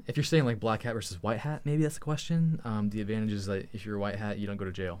 if you're saying like black hat versus white hat, maybe that's the question. The advantage is that if you're a white hat, you don't go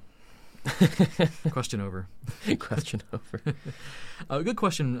to jail. Question over. Question over. A good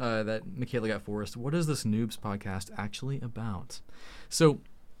question that Michaela got for us. What is this Noobs podcast actually about? So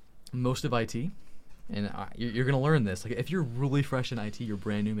most of IT, and you're going to learn this. Like, if you're really fresh in IT, you're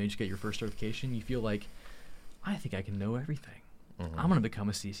brand new, maybe you just get your first certification, you feel like, I think I can know everything. Mm-hmm. I'm going to become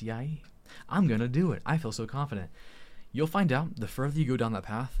a CCIE. I'm going to do it. I feel so confident. You'll find out the further you go down that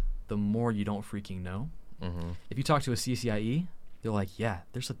path, the more you don't freaking know. Mm-hmm. If you talk to a CCIE, they're like, yeah,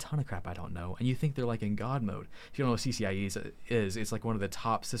 there's a ton of crap I don't know. And you think they're like in God mode. If you don't know what CCIE is, it's like one of the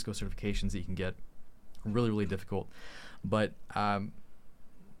top Cisco certifications that you can get. Really, really difficult. But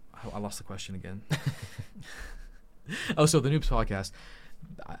I lost the question again. So the Noobs podcast.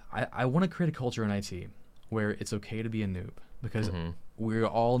 I want to create a culture in IT where it's okay to be a noob, because we're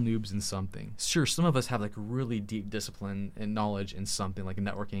all noobs in something. Sure, some of us have like really deep discipline and knowledge in something like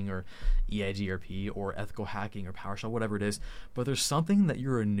networking or EIGRP or ethical hacking or PowerShell, whatever it is. But there's something that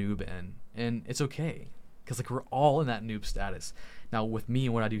you're a noob in, and it's okay, because like we're all in that noob status. Now with me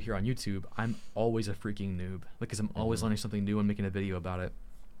and what I do here on YouTube, I'm always a freaking noob because I'm always learning something new and making a video about it.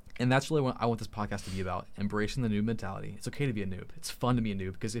 And that's really what I want this podcast to be about, embracing the noob mentality. It's okay to be a noob. It's fun to be a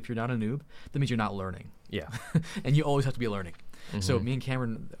noob, because if you're not a noob, that means you're not learning. Yeah. And you always have to be learning. So me and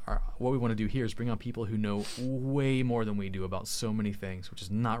Cameron, what we want to do here is bring on people who know way more than we do about so many things, which is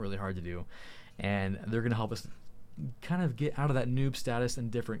not really hard to do. And they're going to help us kind of get out of that noob status in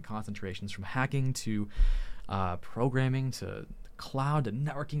different concentrations, from hacking to programming to cloud to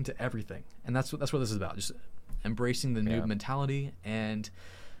networking to everything. And that's what this is about, just embracing the noob mentality and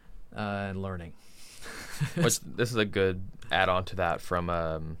learning. This is a good add-on to that from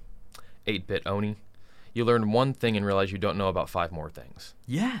 8-Bit Oni. You learn one thing and realize you don't know about 5 more things.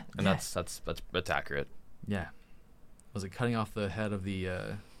 Yeah. And that's accurate. Yeah. Was it cutting off the head of the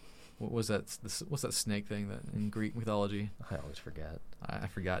what was that? What's that snake thing that in Greek mythology? I always forget. I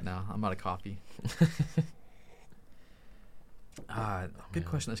forgot now. I'm out of coffee. Good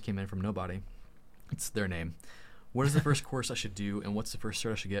question. This came in from nobody. It's their name. What is the first course I should do, and what's the first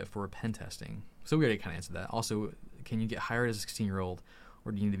cert I should get for pen testing? So we already kind of answered that. Also, can you get hired as a 16-year-old,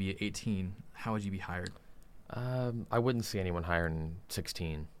 or do you need to be 18? How would you be hired? I wouldn't see anyone hiring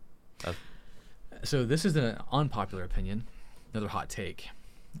 16. So this is an unpopular opinion, another hot take.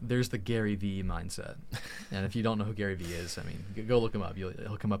 There's the Gary V mindset. And if you don't know who Gary V is, I mean, go look him up.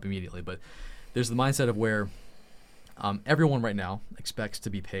 He'll come up immediately. But there's the mindset of where everyone right now expects to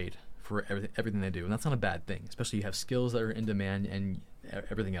be paid for everything they do. And that's not a bad thing, especially you have skills that are in demand and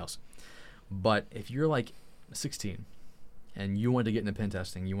everything else. But if you're like 16 and you want to get into pen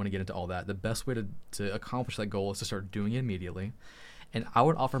testing, you want to get into all that, the best way to accomplish that goal is to start doing it immediately. And I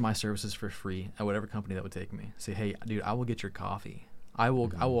would offer my services for free at whatever company that would take me. Say, hey, dude, I will get your coffee. I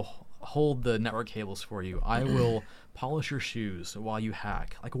will hold the network cables for you. I will polish your shoes while you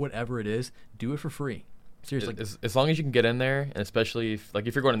hack. Like, whatever it is, do it for free. Seriously. As long as you can get in there, and especially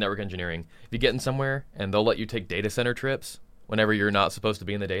if you're going to network engineering, if you get in somewhere and they'll let you take data center trips whenever you're not supposed to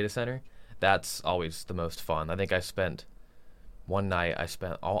be in the data center, that's always the most fun. I think I spent all night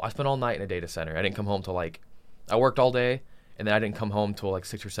in a data center. I didn't come home till I worked all day, and then I didn't come home till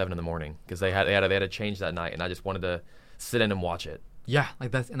 6 or 7 in the morning because they had to change that night, and I just wanted to sit in and watch it. Yeah,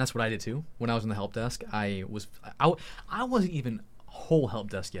 that's what I did too. When I was in the help desk, I wasn't even whole help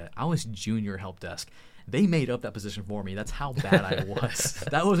desk yet. I was junior help desk. They made up that position for me. That's how bad I was.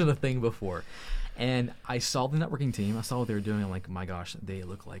 That wasn't a thing before. And I saw the networking team. I saw what they were doing. I'm like, my gosh, they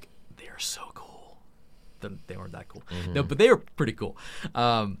look like they are so cool. They weren't that cool. Mm-hmm. No, but they were pretty cool.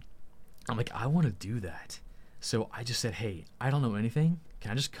 I'm like, I want to do that. So I just said, hey, I don't know anything.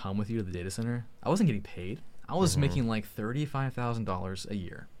 Can I just come with you to the data center? I wasn't getting paid. I was making $35,000 a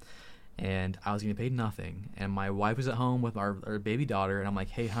year. And I was getting paid nothing. And my wife was at home with our baby daughter. And I'm like,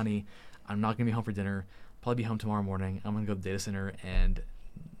 hey, honey, I'm not going to be home for dinner. Probably be home tomorrow morning. I'm going to go to the data center and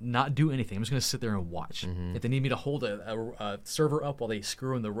not do anything. I'm just going to sit there and watch. Mm-hmm. If they need me to hold a server up while they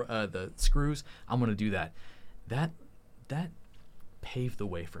screw in the screws, I'm going to do that. That paved the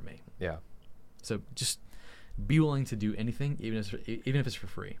way for me. Yeah. So just be willing to do anything, even if it's for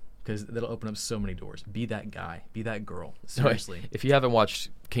free, because that'll open up so many doors. Be that guy. Be that girl. Seriously. If you haven't watched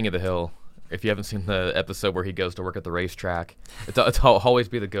King of the Hill, if you haven't seen the episode where he goes to work at the racetrack, it's always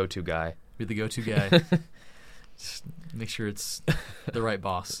be the go-to guy. Be the go-to guy. Just make sure it's the right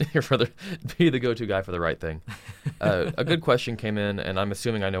boss. Be the go-to guy for the right thing. A good question came in, and I'm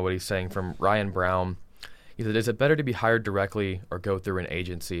assuming I know what he's saying, from Ryan Brown. He said, is it better to be hired directly or go through an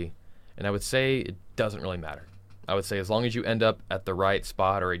agency? And I would say it doesn't really matter. I would say as long as you end up at the right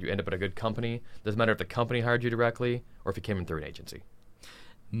spot or you end up at a good company, it doesn't matter if the company hired you directly or if you came in through an agency.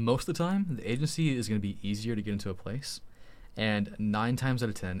 Most of the time, the agency is going to be easier to get into a place. And 9 times out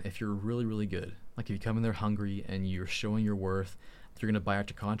of 10, if you're really, really good, like if you come in there hungry and you're showing your worth, you're going to buy out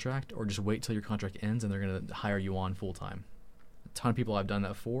your contract, or just wait till your contract ends and they're going to hire you on full time. A ton of people I've done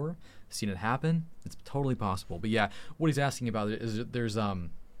that for, seen it happen. It's totally possible. But yeah, what he's asking about is there's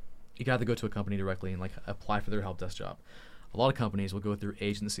you got to go to a company directly and apply for their help desk job. A lot of companies will go through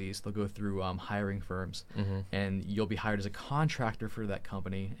agencies. They'll go through hiring firms, and you'll be hired as a contractor for that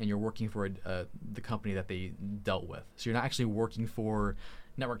company, and you're working for the company that they dealt with. So you're not actually working for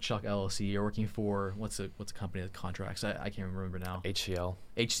NetworkChuck LLC. You're working for what's a company that contracts? I can't remember now. HCL.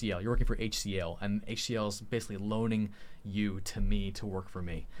 HCL. You're working for HCL, and HCL is basically loaning you to me to work for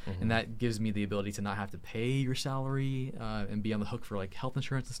me, and that gives me the ability to not have to pay your salary and be on the hook for health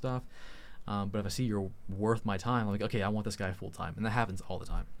insurance and stuff. But if I see you're worth my time, I'm like, okay, I want this guy full time, and that happens all the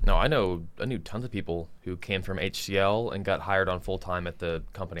time. No, I knew tons of people who came from HCL and got hired on full time at the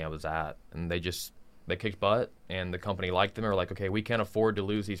company I was at, and they kicked butt, and the company liked them. Or like, okay, we can't afford to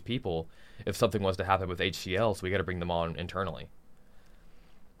lose these people if something was to happen with HCL, so we got to bring them on internally.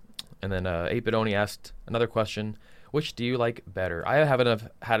 And then 8-Bit Oni asked another question: Which do you like better? I haven't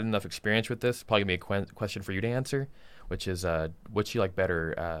had enough experience with this. Probably gonna be a question for you to answer, which is which you like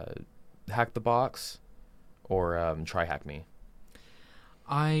better, Hack the Box or Try Hack Me?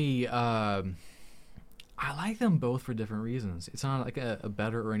 I like them both for different reasons. It's not like a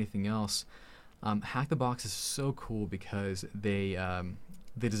better or anything else. Hack the Box is so cool because they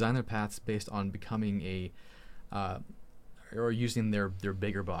design their paths based on becoming or using their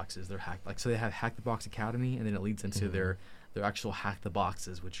bigger boxes. They're so they have Hack the Box Academy, and then it leads into their actual Hack the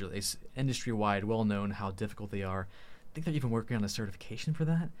Boxes, which are industry wide, well known how difficult they are. I think they're even working on a certification for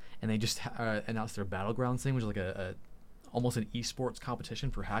that, and they just announced their Battlegrounds thing, which is like a almost an esports competition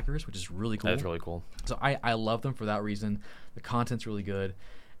for hackers, which is really cool. That's really cool. So I love them for that reason. The content's really good.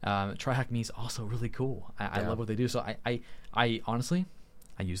 Try Hack Me is also really cool. I love what they do. So I honestly,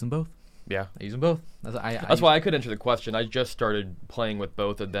 I use them both. Yeah, I use them both. That's why I could answer the question. I just started playing with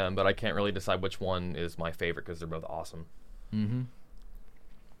both of them, but I can't really decide which one is my favorite because they're both awesome. Mm-hmm.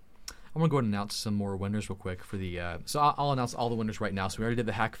 I'm going to go ahead and announce some more winners real quick for the... so I'll announce all the winners right now. So we already did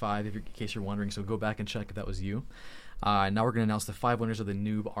the Hack 5, in case you're wondering, so go back and check if that was you. Now we're going to announce the 5 winners of the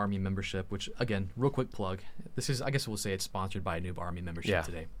Noob Army membership, which, again, real quick plug. This is, I guess we'll say it's sponsored by Noob Army membership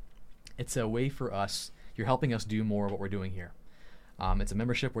today. It's a way for us... You're helping us do more of what we're doing here. It's a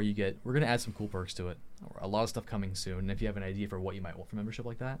membership where we're going to add some cool perks to it. A lot of stuff coming soon. And if you have an idea for what you might want for membership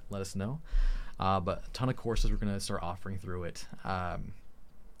like that, let us know. But a ton of courses we're going to start offering through it.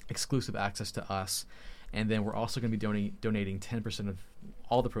 Exclusive access to us. And then we're also going to be donating 10% of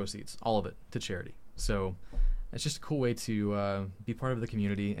all the proceeds, all of it, to charity. So it's just a cool way to be part of the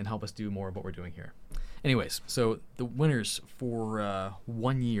community and help us do more of what we're doing here. Anyways, so the winners for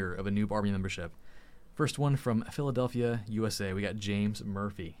 1 year of a Noob Army membership. First one from Philadelphia, USA. We got James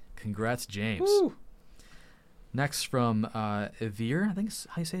Murphy. Congrats, James. Woo! Next from Evere, I think is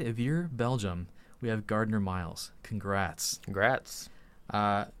how you say it, Evere, Belgium. We have Gardner Miles. Congrats. Congrats.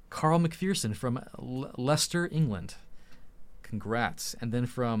 Carl McPherson from Leicester, England. Congrats. And then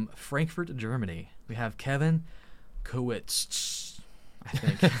from Frankfurt, Germany, we have Kevin Kowitz, I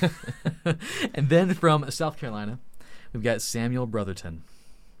think. And then from South Carolina, we've got Samuel Brotherton.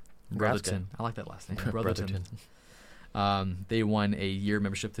 Brotherton. I like that last name. Brotherton. They won a year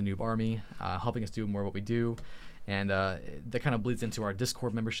membership to Noob Army, helping us do more of what we do. And that kind of bleeds into our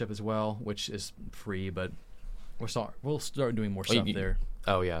Discord membership as well, which is free, but we'll start doing more stuff there.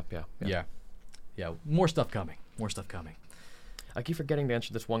 Oh, yeah. More stuff coming. I keep forgetting to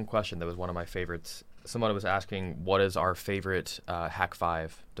answer this one question that was one of my favorites. Someone was asking, what is our favorite Hack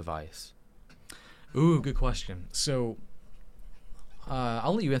 5 device? Ooh, good question. So...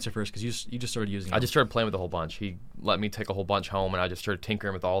 I'll let you answer first because you just started using it. I just started playing with a whole bunch. He let me take a whole bunch home, and I just started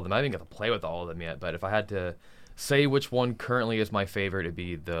tinkering with all of them. I haven't got to play with all of them yet, but if I had to say which one currently is my favorite, it'd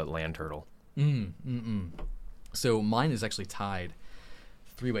be the land turtle. So mine is actually tied,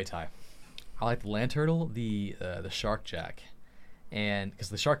 3-way tie. I like the land turtle, the shark jack, and because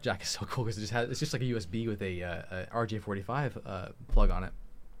the shark jack is so cool because it's just like a USB with a RJ45 plug on it,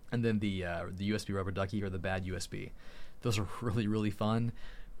 and then the USB rubber ducky or the bad USB. Those are really, really fun,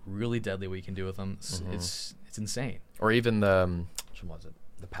 really deadly what you can do with them. It's insane. Or even the which one was it?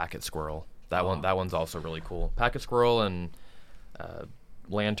 The packet squirrel. That one's also really cool. Packet squirrel and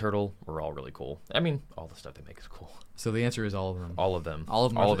land turtle were all really cool. I mean, all the stuff they make is cool. So the answer is all of them. All of them. All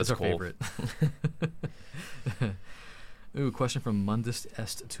of it's our cool. favorite. Ooh, question from Mundus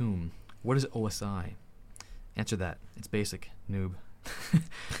Est Tum. What is OSI? Answer that. It's basic, noob.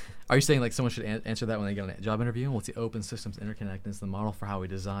 Are you saying like someone should answer that when they get on a job interview? Well, it's the open systems interconnect, and it's the model for how we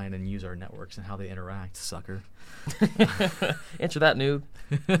design and use our networks and how they interact, sucker. Answer that, noob.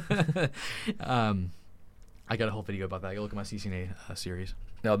 I got a whole video about that. Go look at my CCNA series.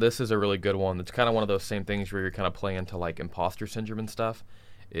 Now, this is a really good one. It's kind of one of those same things where you're kind of playing into like imposter syndrome and stuff.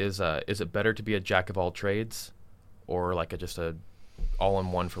 Is it better to be a jack of all trades or like just a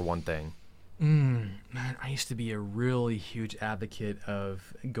all-in-one for one thing? Man, I used to be a really huge advocate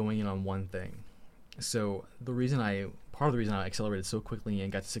of going in on one thing. So part of the reason I accelerated so quickly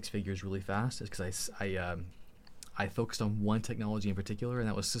and got to 6 figures really fast is because I focused on one technology in particular, and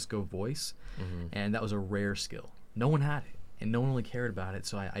that was Cisco Voice, and that was a rare skill. No one had it, and no one really cared about it,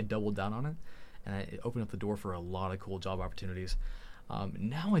 so I doubled down on it, and it opened up the door for a lot of cool job opportunities.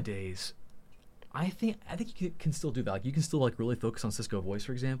 Nowadays, I think you can still do that. Like, you can still like really focus on Cisco Voice,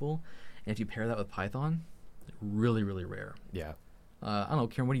 for example. And if you pair that with Python, really, really rare. Yeah. I don't know,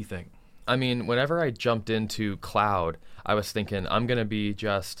 Karen, what do you think? I mean, whenever I jumped into cloud, I was thinking I'm going to be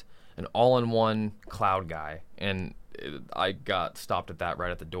just an all-in-one cloud guy. And I got stopped at that right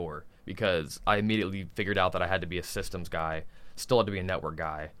at the door because I immediately figured out that I had to be a systems guy, still had to be a network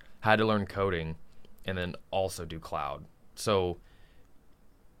guy, had to learn coding. and then also do cloud. So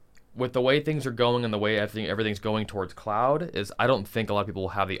with the way things are going and the way everything's going towards cloud, is I don't think a lot of people will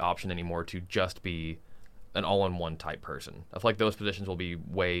have the option anymore to just be an all-in-one type person. I feel like those positions will be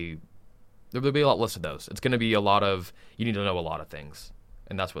there'll be a lot less of those. It's going to be a lot of, you need to know a lot of things.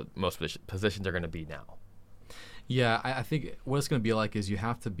 And that's what most positions are going to be now. Yeah, I think what it's going to be like is you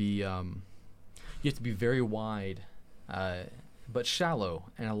have to be very wide, but shallow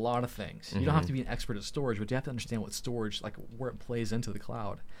in a lot of things. Mm-hmm. You don't have to be an expert at storage, but you have to understand what storage, like where it plays into the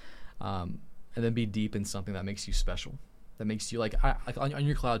cloud, and then be deep in something that makes you special. That makes you like on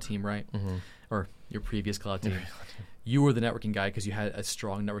your cloud team, right? Mm-hmm. Or your previous cloud team. You were the networking guy because you had a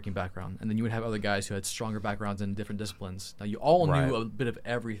strong networking background, and then you would have other guys who had stronger backgrounds in different disciplines. Now you all knew a bit of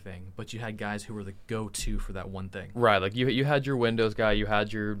everything, but you had guys who were the go-to for that one thing. Right, like you had your Windows guy, you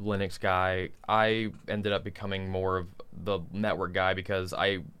had your Linux guy. I ended up becoming more of the network guy because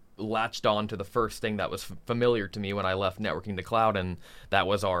I latched on to the first thing that was familiar to me when I left networking to cloud, and that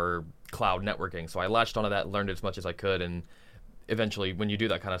was our cloud networking. So I latched onto that, learned as much as I could, and eventually when you do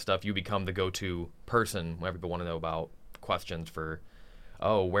that kind of stuff, you become the go-to person whenever people want to know about questions for,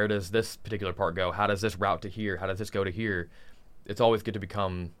 where does this particular part go? How does this route to here? How does this go to here? It's always good to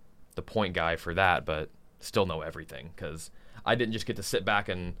become the point guy for that, but still know everything, because I didn't just get to sit back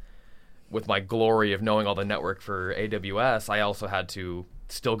and with my glory of knowing all the network for AWS, I also had to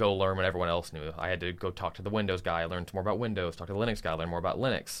still go learn what everyone else knew. I had to go talk to the Windows guy, learn more about Windows, talk to the Linux guy, learn more about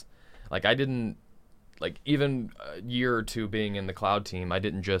Linux. Like I didn't, like even a year or two being in the cloud team, I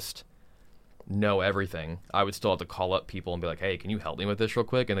didn't just know everything. I would still have to call up people and be like, hey, can you help me with this real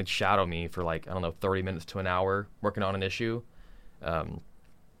quick? And they'd shadow me for 30 minutes to an hour working on an issue.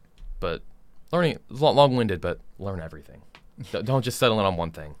 But learning, it's long-winded, but learn everything. Don't just settle in on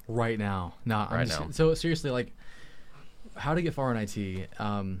one thing. Right now. Now. So seriously, like, how to get far in IT?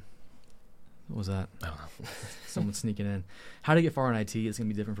 What was that? I don't know. Someone sneaking in. How to get far in IT is going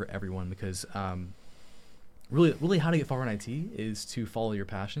to be different for everyone because really how to get far in IT is to follow your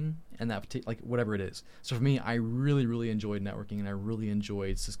passion and that like whatever it is. So for me, I really enjoyed networking and I really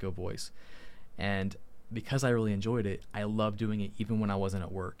enjoyed Cisco Voice. And because I really enjoyed it, I loved doing it even when I wasn't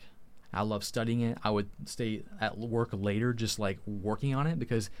at work. I loved studying it. I would stay at work later just like working on it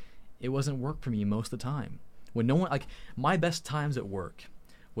because it wasn't work for me most of the time. When no one, like my best times at work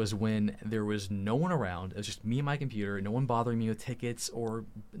was when there was no one around. It was just me and my computer, no one bothering me with tickets or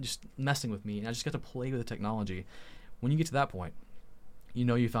just messing with me. And I just got to play with the technology. When you get to that point, you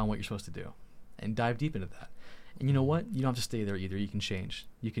know you found what you're supposed to do and dive deep into that. And you know what? You don't have to stay there either. You can change.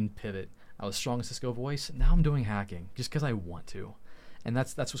 You can pivot. I was strong in Cisco Voice. Now I'm doing hacking just because I want to. And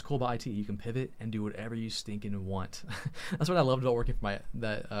that's what's cool about IT. You can pivot and do whatever you stinking want. That's what I loved about working for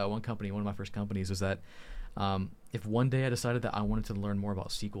one company. One of my first companies was that if one day I decided that I wanted to learn more about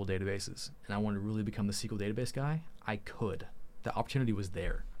SQL databases and I wanted to really become the SQL database guy, I could. The opportunity was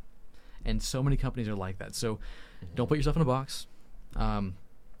there. And so many companies are like that. So don't put yourself in a box.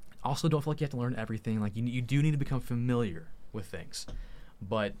 Also, don't feel like you have to learn everything. Like you do need to become familiar with things.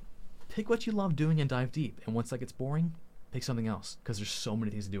 But pick what you love doing and dive deep. And once that gets boring, pick something else because there's so many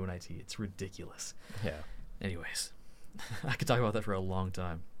things to do in IT. It's ridiculous. Yeah. Anyways, I could talk about that for a long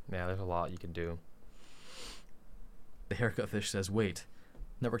time. Yeah, there's a lot you can do. The haircut fish says, wait,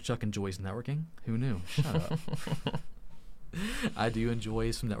 NetworkChuck enjoys networking? Who knew? Shut up. I do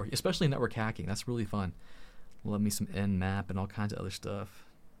enjoy some network, especially network hacking. That's really fun. Love me some Nmap and all kinds of other stuff.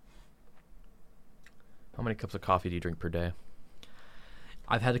 How many cups of coffee do you drink per day?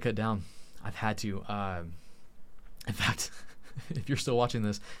 I've had to cut down. I've had to. In fact, if you're still watching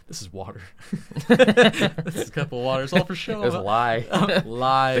this is water. This is a cup of water. It's all for show. It's a lie.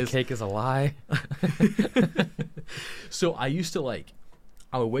 Lies. The cake is a lie. So I used to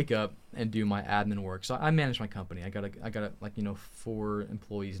I would wake up and do my admin work. So I manage my company. I got 4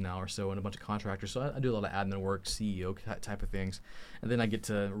 employees now or so and a bunch of contractors. So I do a lot of admin work, CEO type of things. And then I get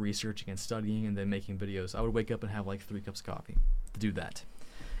to researching and studying and then making videos. I would wake up and have 3 cups of coffee to do that.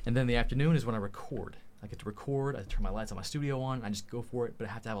 And then the afternoon is when I record. I get to record, I turn my lights on my studio on, I just go for it, but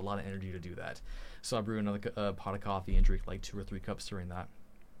I have to have a lot of energy to do that. So I brew another pot of coffee and drink 2 or 3 cups during that.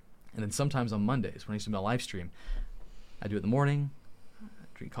 And then sometimes on Mondays, when I used to do my live stream, I do it in the morning,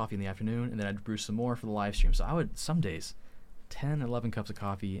 drink coffee in the afternoon, and then I'd brew some more for the live stream. So I would, some days, 10, 11 cups of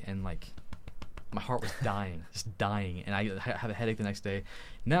coffee, and my heart was dying, just dying, and I have a headache the next day.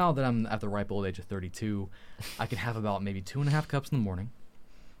 Now that I'm at the ripe old age of 32, I can have about maybe 2.5 cups in the morning.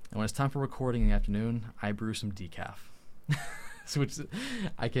 And when it's time for recording in the afternoon, I brew some decaf. So which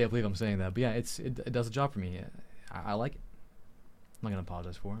I can't believe I'm saying that. But yeah, it does a job for me. I like it. I'm not going to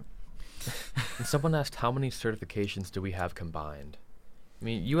apologize for it. And someone asked, how many certifications do we have combined? I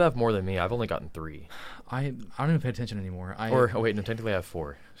mean, you have more than me. I've only gotten 3. I don't even pay attention anymore. No, technically I have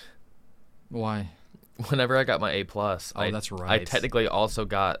 4. Why? Whenever I got my A+, that's right. I technically also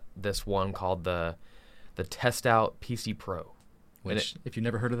got this one called the Test Out PC Pro. Which, if you've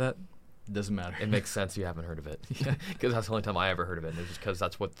never heard of that, it doesn't matter. It makes sense you haven't heard of it. Yeah. Because that's the only time I ever heard of it. And it was just because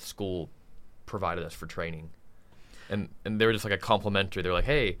that's what the school provided us for training. And they were just like a complimentary. They were like,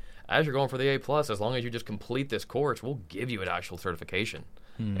 hey, as you're going for the A+, as long as you just complete this course, we'll give you an actual certification.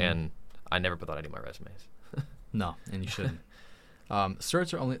 And I never put that on any of my resumes. No, and you shouldn't.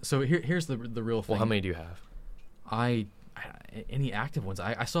 Certs are only... So here's the real thing. Well, how many do you have? Any active ones.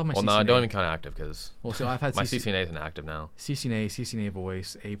 I still have my CCNA. Well, no, I don't even count active because I've had my CCNA isn't active now. CCNA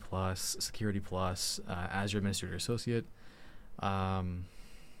Voice, A+, Security Plus, Azure Administrator Associate.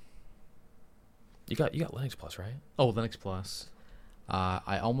 You got Linux Plus, right? Oh, Linux Plus.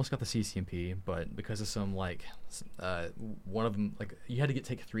 I almost got the CCNP, but because of some one of them, you had to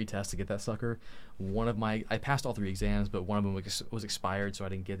take 3 tests to get that sucker. I passed all 3 exams, but one of them was expired, so I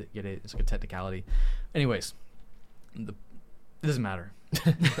didn't get it. It's like a technicality. Anyways, it doesn't matter.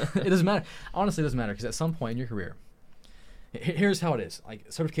 It doesn't matter. Honestly, it doesn't matter because at some point in your career, here's how it is.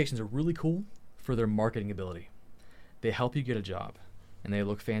 Certifications are really cool for their marketing ability. They help you get a job, and they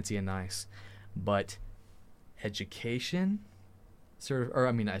look fancy and nice. But education,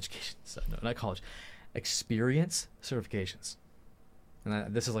 not education, not college, experience certifications,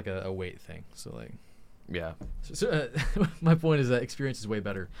 and this is like a weight thing. So yeah. So, my point is that experience is way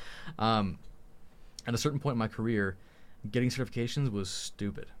better. At a certain point in my career, getting certifications was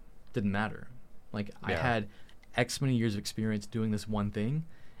stupid. Didn't matter. I had X many years of experience doing this one thing,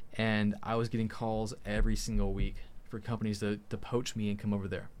 and I was getting calls every single week for companies to poach me and come over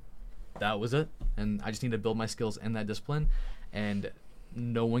there. That was it. And I just need to build my skills in that discipline. And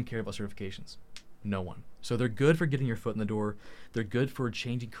no one cared about certifications. No one. So they're good for getting your foot in the door. They're good for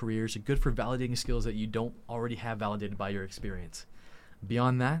changing careers. They're good for validating skills that you don't already have validated by your experience.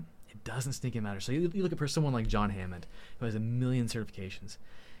 Beyond that, it doesn't stinking matter. So you look at someone like John Hammond, who has 1 million certifications.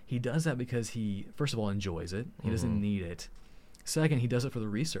 He does that because he, first of all, enjoys it. He doesn't need it. Second, he does it for the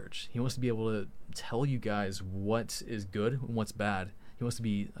research. He wants to be able to tell you guys what is good and what's bad. He wants to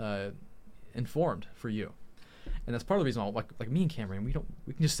be informed for you, and that's part of the reason. Like me and Cameron, we can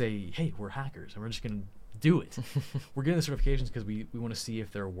just say, "Hey, we're hackers, and we're just gonna do it." We're getting the certifications because we want to see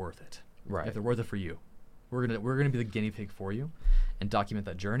if they're worth it. Right. If they're worth it for you, we're gonna be the guinea pig for you, and document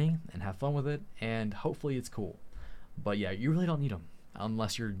that journey and have fun with it, and hopefully it's cool. But yeah, you really don't need them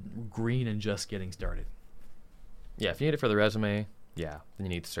unless you're green and just getting started. Yeah, if you need it for the resume, then you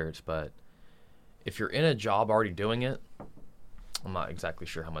need certs. But if you're in a job already doing it, I'm not exactly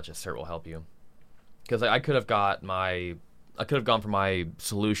sure how much a cert will help you, because I could have gone for my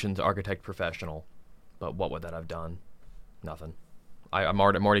solutions architect professional, but what would that have done? Nothing. I'm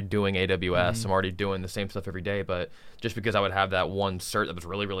already doing AWS. I'm already doing the same stuff every day. But just because I would have that one cert that was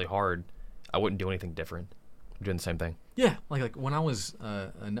really, really hard, I wouldn't do anything different. I'm doing the same thing. Yeah, like when I was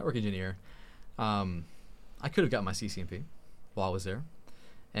a network engineer, I could have got my CCNP while I was there,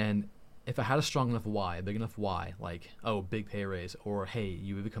 and if I had a strong enough why, a big enough why, big pay raise, or hey,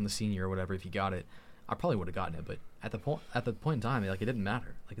 you would become the senior or whatever, if you got it, I probably would have gotten it. But at the point in time, it didn't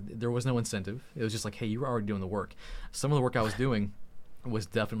matter. There was no incentive. It was just hey, you were already doing the work. Some of the work I was doing was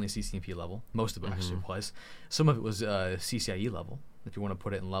definitely CCNP level. Most of it actually was. Some of it was CCIE level, if you want to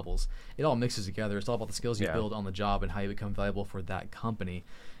put it in levels. It all mixes together. It's all about the skills you build on the job and how you become valuable for that company.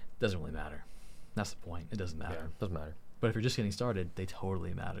 It doesn't really matter. That's the point. It doesn't matter. Yeah, it doesn't matter. But if you're just getting started, they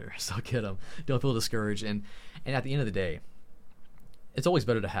totally matter. So get them. Don't feel discouraged. And at the end of the day, it's always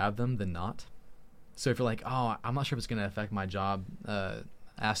better to have them than not. So if you're like, oh, I'm not sure if it's going to affect my job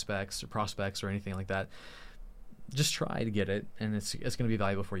aspects or prospects or anything like that, just try to get it, and it's going to be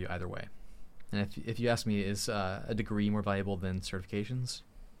valuable for you either way. And if you ask me, is a degree more valuable than certifications?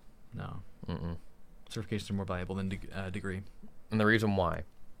 No. Certifications are more valuable than degree. And the reason why.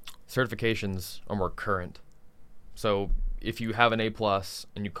 Certifications are more current. So if you have an A+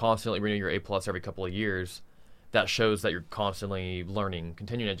 and you constantly renew your A+ every couple of years, that shows that you're constantly learning,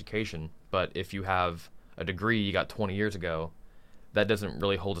 continuing education. But if you have a degree you got 20 years ago, that doesn't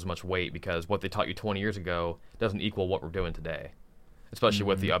really hold as much weight because what they taught you 20 years ago doesn't equal what we're doing today, especially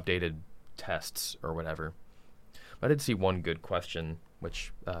with the updated tests or whatever. I did see one good question,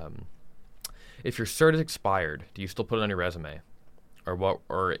 which if your cert is expired, do you still put it on your resume?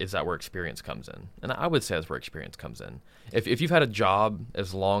 Or is that where experience comes in? And I would say that's where experience comes in. If you've had a job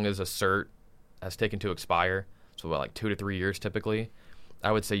as long as a cert has taken to expire, so like 2 to 3 years typically,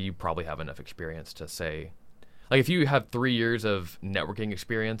 I would say you probably have enough experience to say, if you have 3 years of networking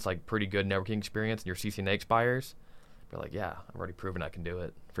experience, pretty good networking experience, and your CCNA expires, But like, yeah, I've already proven I can do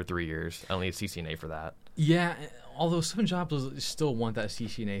it for 3 years. I don't need a CCNA for that. Yeah, although some jobs still want that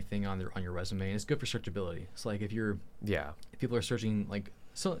CCNA thing on your resume, and it's good for searchability. It's like if people are searching like,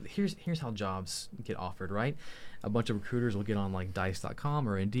 so here's how jobs get offered, right? A bunch of recruiters will get on like Dice.com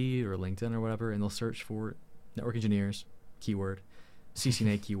or Indeed or LinkedIn or whatever, and they'll search for network engineers, keyword,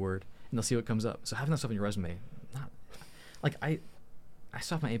 CCNA keyword, and they'll see what comes up. So having that stuff on your resume, not like I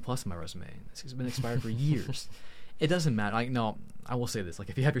still have my A+ in my resume. It's been expired for years. It doesn't matter. Like, no, I will say this. Like,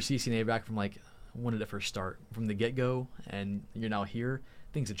 if you have your CCNA back from, like, when did it first start? From the get-go, and you're now here,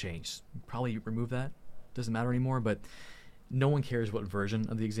 things have changed. Probably remove that. Doesn't matter anymore, but no one cares what version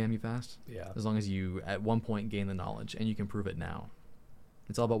of the exam you passed. Yeah. As long as you, at one point, gain the knowledge, and you can prove it now.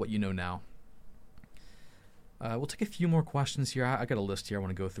 It's all about what you know now. We'll take a few more questions here. I got a list here I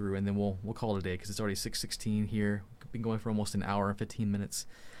want to go through, and then we'll call it a day, because it's already 6:16 here. We've been going for almost an hour and 15 minutes.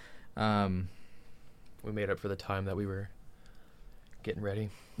 We made up for the time that we were getting ready.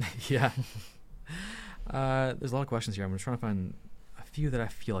 Yeah. There's a lot of questions here. I'm trying to find a few that I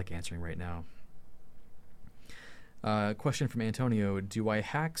feel like answering right now. Question from Antonio: do I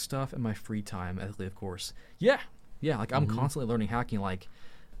hack stuff in my free time? Ethically, of course. Yeah. Like I'm constantly learning hacking. Like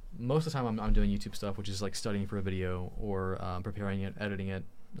most of the time, I'm doing YouTube stuff, which is like studying for a video or preparing it, editing it,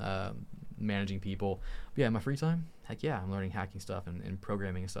 managing people. But yeah, in my free time, heck yeah, I'm learning hacking stuff and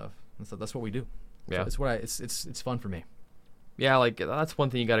programming and stuff. And so that's what we do. Yeah, so it's fun for me. Yeah, like that's one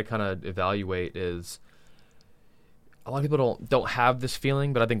thing you got to kind of evaluate is a lot of people don't have this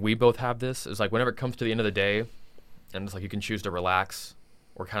feeling, but I think we both have this. Is like whenever it comes to the end of the day, and it's like you can choose to relax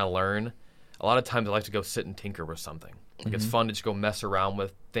or kind of learn. A lot of times I like to go sit and tinker with something. Like it's fun to just go mess around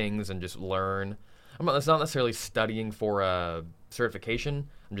with things and just learn. It's not necessarily studying for a certification.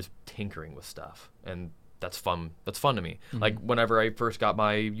 I'm just tinkering with stuff, and that's fun. That's fun to me. Like whenever I first got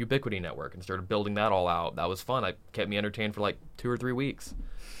my Ubiquity network and started building that all out, that was fun. It kept me entertained for like 2 or 3 weeks.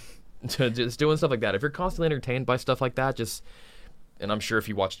 Just doing stuff like that. If you're constantly entertained by stuff like that, and I'm sure if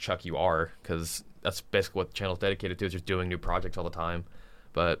you watch Chuck, you are, because that's basically what the channel's dedicated to, is just doing new projects all the time.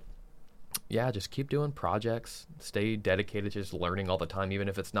 But yeah, just keep doing projects. Stay dedicated to just learning all the time, even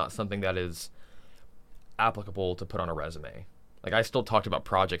if it's not something that is applicable to put on a resume. Like I still talked about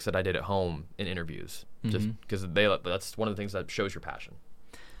projects that I did at home in interviews, just because that's one of the things that shows your passion.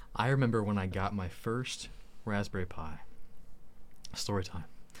 I remember when I got my first Raspberry Pi. Story time.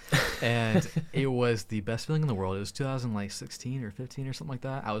 And it was the best feeling in the world. It was 2016 or 15 or something like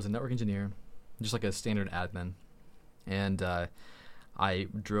that. I was a network engineer, just like a standard admin. And I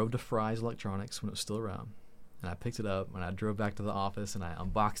drove to Fry's Electronics when it was still around. And I picked it up, and I drove back to the office, and I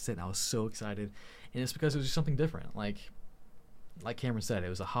unboxed it, and I was so excited. And it's because it was just something different. Like Cameron said, it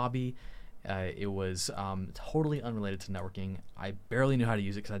was a hobby. It was totally unrelated to networking. I barely knew how to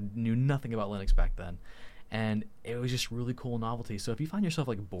use it because I knew nothing about Linux back then. And it was just really cool novelty. So if you find yourself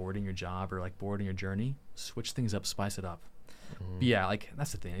like bored in your job or like bored in your journey, switch things up, spice it up. But yeah, like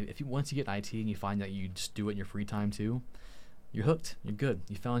that's the thing. Once you get IT and you find that you just do it in your free time too, you're hooked. You're good.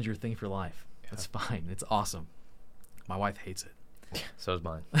 You found your thing for life. Yeah. That's fine. It's awesome. My wife hates it. So does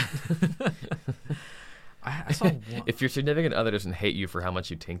mine. I saw one. If your significant other doesn't hate you for how much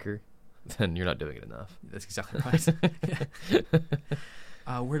you tinker, then you're not doing it enough. That's exactly right.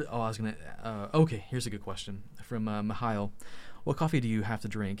 Okay, here's a good question from Mihail. What coffee do you have to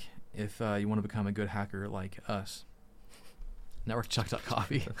drink if you want to become a good hacker like us?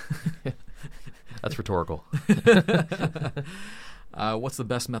 NetworkChuck.coffee. That's rhetorical. What's the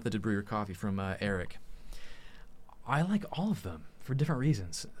best method to brew your coffee? From Eric. I like all of them for different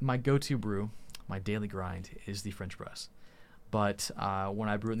reasons. My go-to brew, my daily grind, is the French press. But when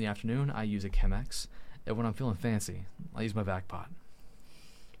I brew it in the afternoon, I use a Chemex. And when I'm feeling fancy, I use my vac pot.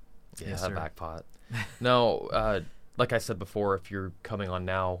 Yeah, yes, that back pot. No, like I said before, if you're coming on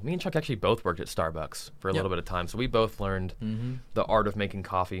now, me and Chuck actually both worked at Starbucks for a little bit of time. So we both learned the art of making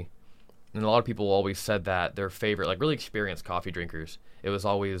coffee. And a lot of people always said that their favorite, like really experienced coffee drinkers, it was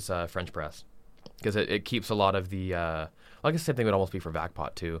always French press. Because it keeps a lot of the, I guess the same thing would almost be for vac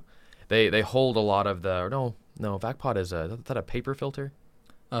pot too. They hold a lot of the, no, vac pot is that a paper filter?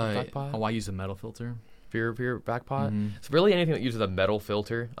 Vac pot? Oh, I use a metal filter. For your back pot. So really anything that uses a metal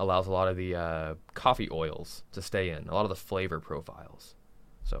filter allows a lot of the coffee oils to stay in, a lot of the flavor profiles.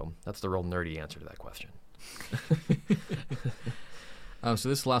 So that's the real nerdy answer to that question. So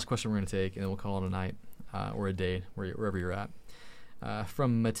this is the last question we're going to take, and then we'll call it a night or a day, wherever you're at.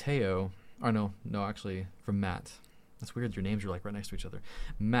 From Mateo, actually from Matt. That's weird. Your names are like right next to each other.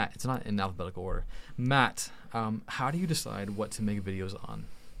 Matt, it's not in alphabetical order. Matt, how do you decide what to make videos on?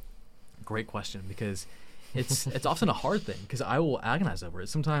 Great question, because it's often a hard thing, because I will agonize over it.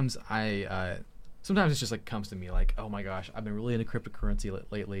 Sometimes I sometimes it's just like comes to me like, oh my gosh, I've been really into cryptocurrency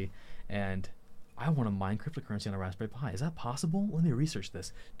lately, and I want to mine cryptocurrency on a Raspberry Pi. Is that possible? Let me research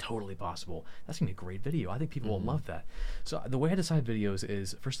this. Totally possible. That's going to be a great video. I think people will love that. So the way I decide videos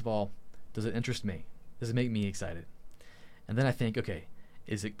is, first of all, does it interest me? Does it make me excited? And then I think, okay,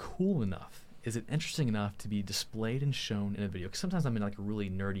 is it cool enough? Is it interesting enough to be displayed and shown in a video? Because sometimes I'm in like really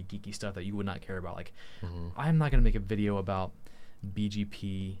nerdy, geeky stuff that you would not care about. Like, I'm not going to make a video about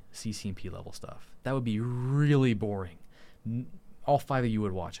BGP, CCNP level stuff. That would be really boring. All 5 of you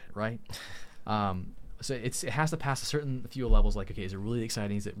would watch it, right? So it has to pass a certain few levels. Like, okay, is it really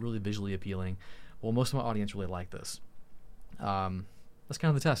exciting? Is it really visually appealing? Well, most of my audience really like this. That's kind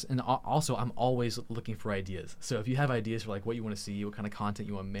of the test. And also, I'm always looking for ideas. So if you have ideas for like what you want to see, what kind of content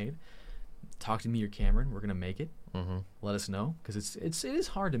you want made, talk to me or Cameron. We're gonna make it. Let us know, because it is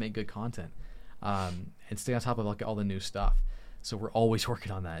hard to make good content and stay on top of like all the new stuff. So we're always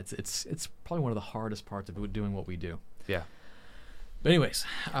working on that. It's probably one of the hardest parts of doing what we do. Yeah. But anyways,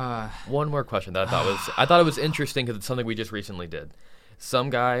 one more question that I thought it was interesting because it's something we just recently did.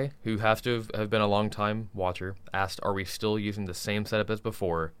 Some guy who has to have been a long time watcher asked, "Are we still using the same setup as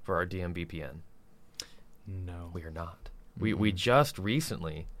before for our DM VPN?" No, we are not. We just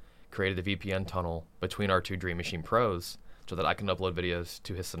recently created a VPN tunnel between our 2 Dream Machine Pros so that I can upload videos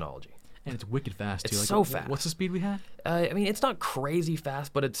to his Synology. And it's wicked fast, too. It's so fast. What's the speed we had? I mean, it's not crazy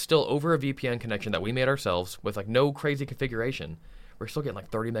fast, but it's still over a VPN connection that we made ourselves with like no crazy configuration. We're still getting like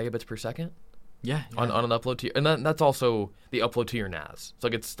 30 megabits per second. Yeah. On an upload to your, and that's also the upload to your NAS. So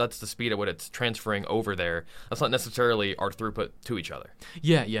like that's the speed at what it's transferring over there. That's not necessarily our throughput to each other.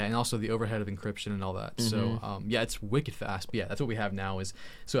 Yeah, and also the overhead of encryption and all that. So yeah, it's wicked fast. But yeah, that's what we have now.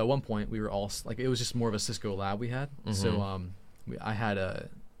 So at one point we were all like, it was just more of a Cisco lab we had. So I had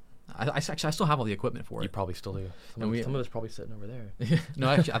I still have all the equipment for it. You probably still do. Some of it's probably sitting over there. No,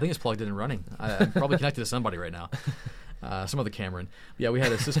 actually, I think it's plugged in and running. I'm probably connected to somebody right now. Some other Cameron. Yeah, we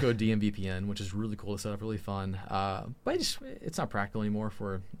had a Cisco DMVPN, which is really cool to set up, really fun. But it's not practical anymore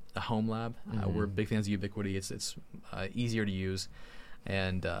for a home lab. We're big fans of Ubiquiti. It's easier to use,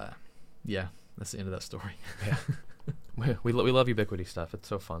 and yeah, that's the end of that story. Yeah, we love Ubiquiti stuff. It's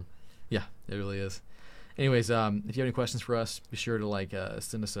so fun. Yeah, it really is. Anyways, if you have any questions for us, be sure to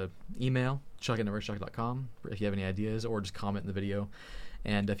send us an email, chuck@networkchuck.com, if you have any ideas, or just comment in the video.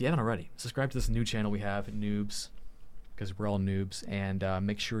 And if you haven't already, subscribe to this new channel we have, Noobs, because we're all noobs, and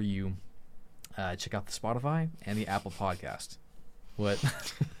make sure you check out the Spotify and the Apple Podcast. What?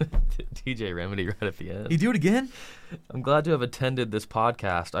 DJ Remedy right at the end. You do it again? I'm glad to have attended this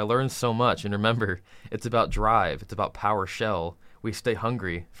podcast. I learned so much, and remember, it's about drive. It's about PowerShell. We stay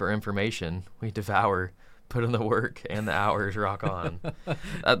hungry for information. We devour, put in the work, and the hours rock on.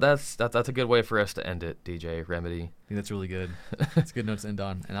 That's a good way for us to end it, DJ Remedy. I think that's really good. It's a good note to end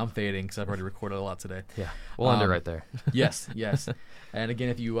on. And I'm fading because I've already recorded a lot today. Yeah, we'll end it right there. Yes. And again,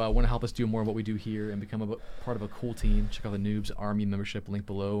 if you want to help us do more of what we do here and become a part of a cool team, check out the Noobs Army membership link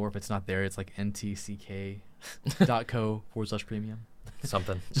below. Or if it's not there, it's like ntck.co/premium.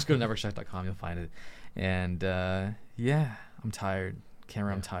 Something. Just go to networkchuck.com. You'll find it. And yeah, I'm tired.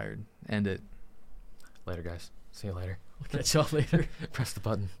 Cameron, I'm tired. End it. Later, guys. See you later. We'll catch y'all later. Press the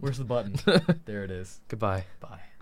button. Where's the button? There it is. Goodbye. Bye.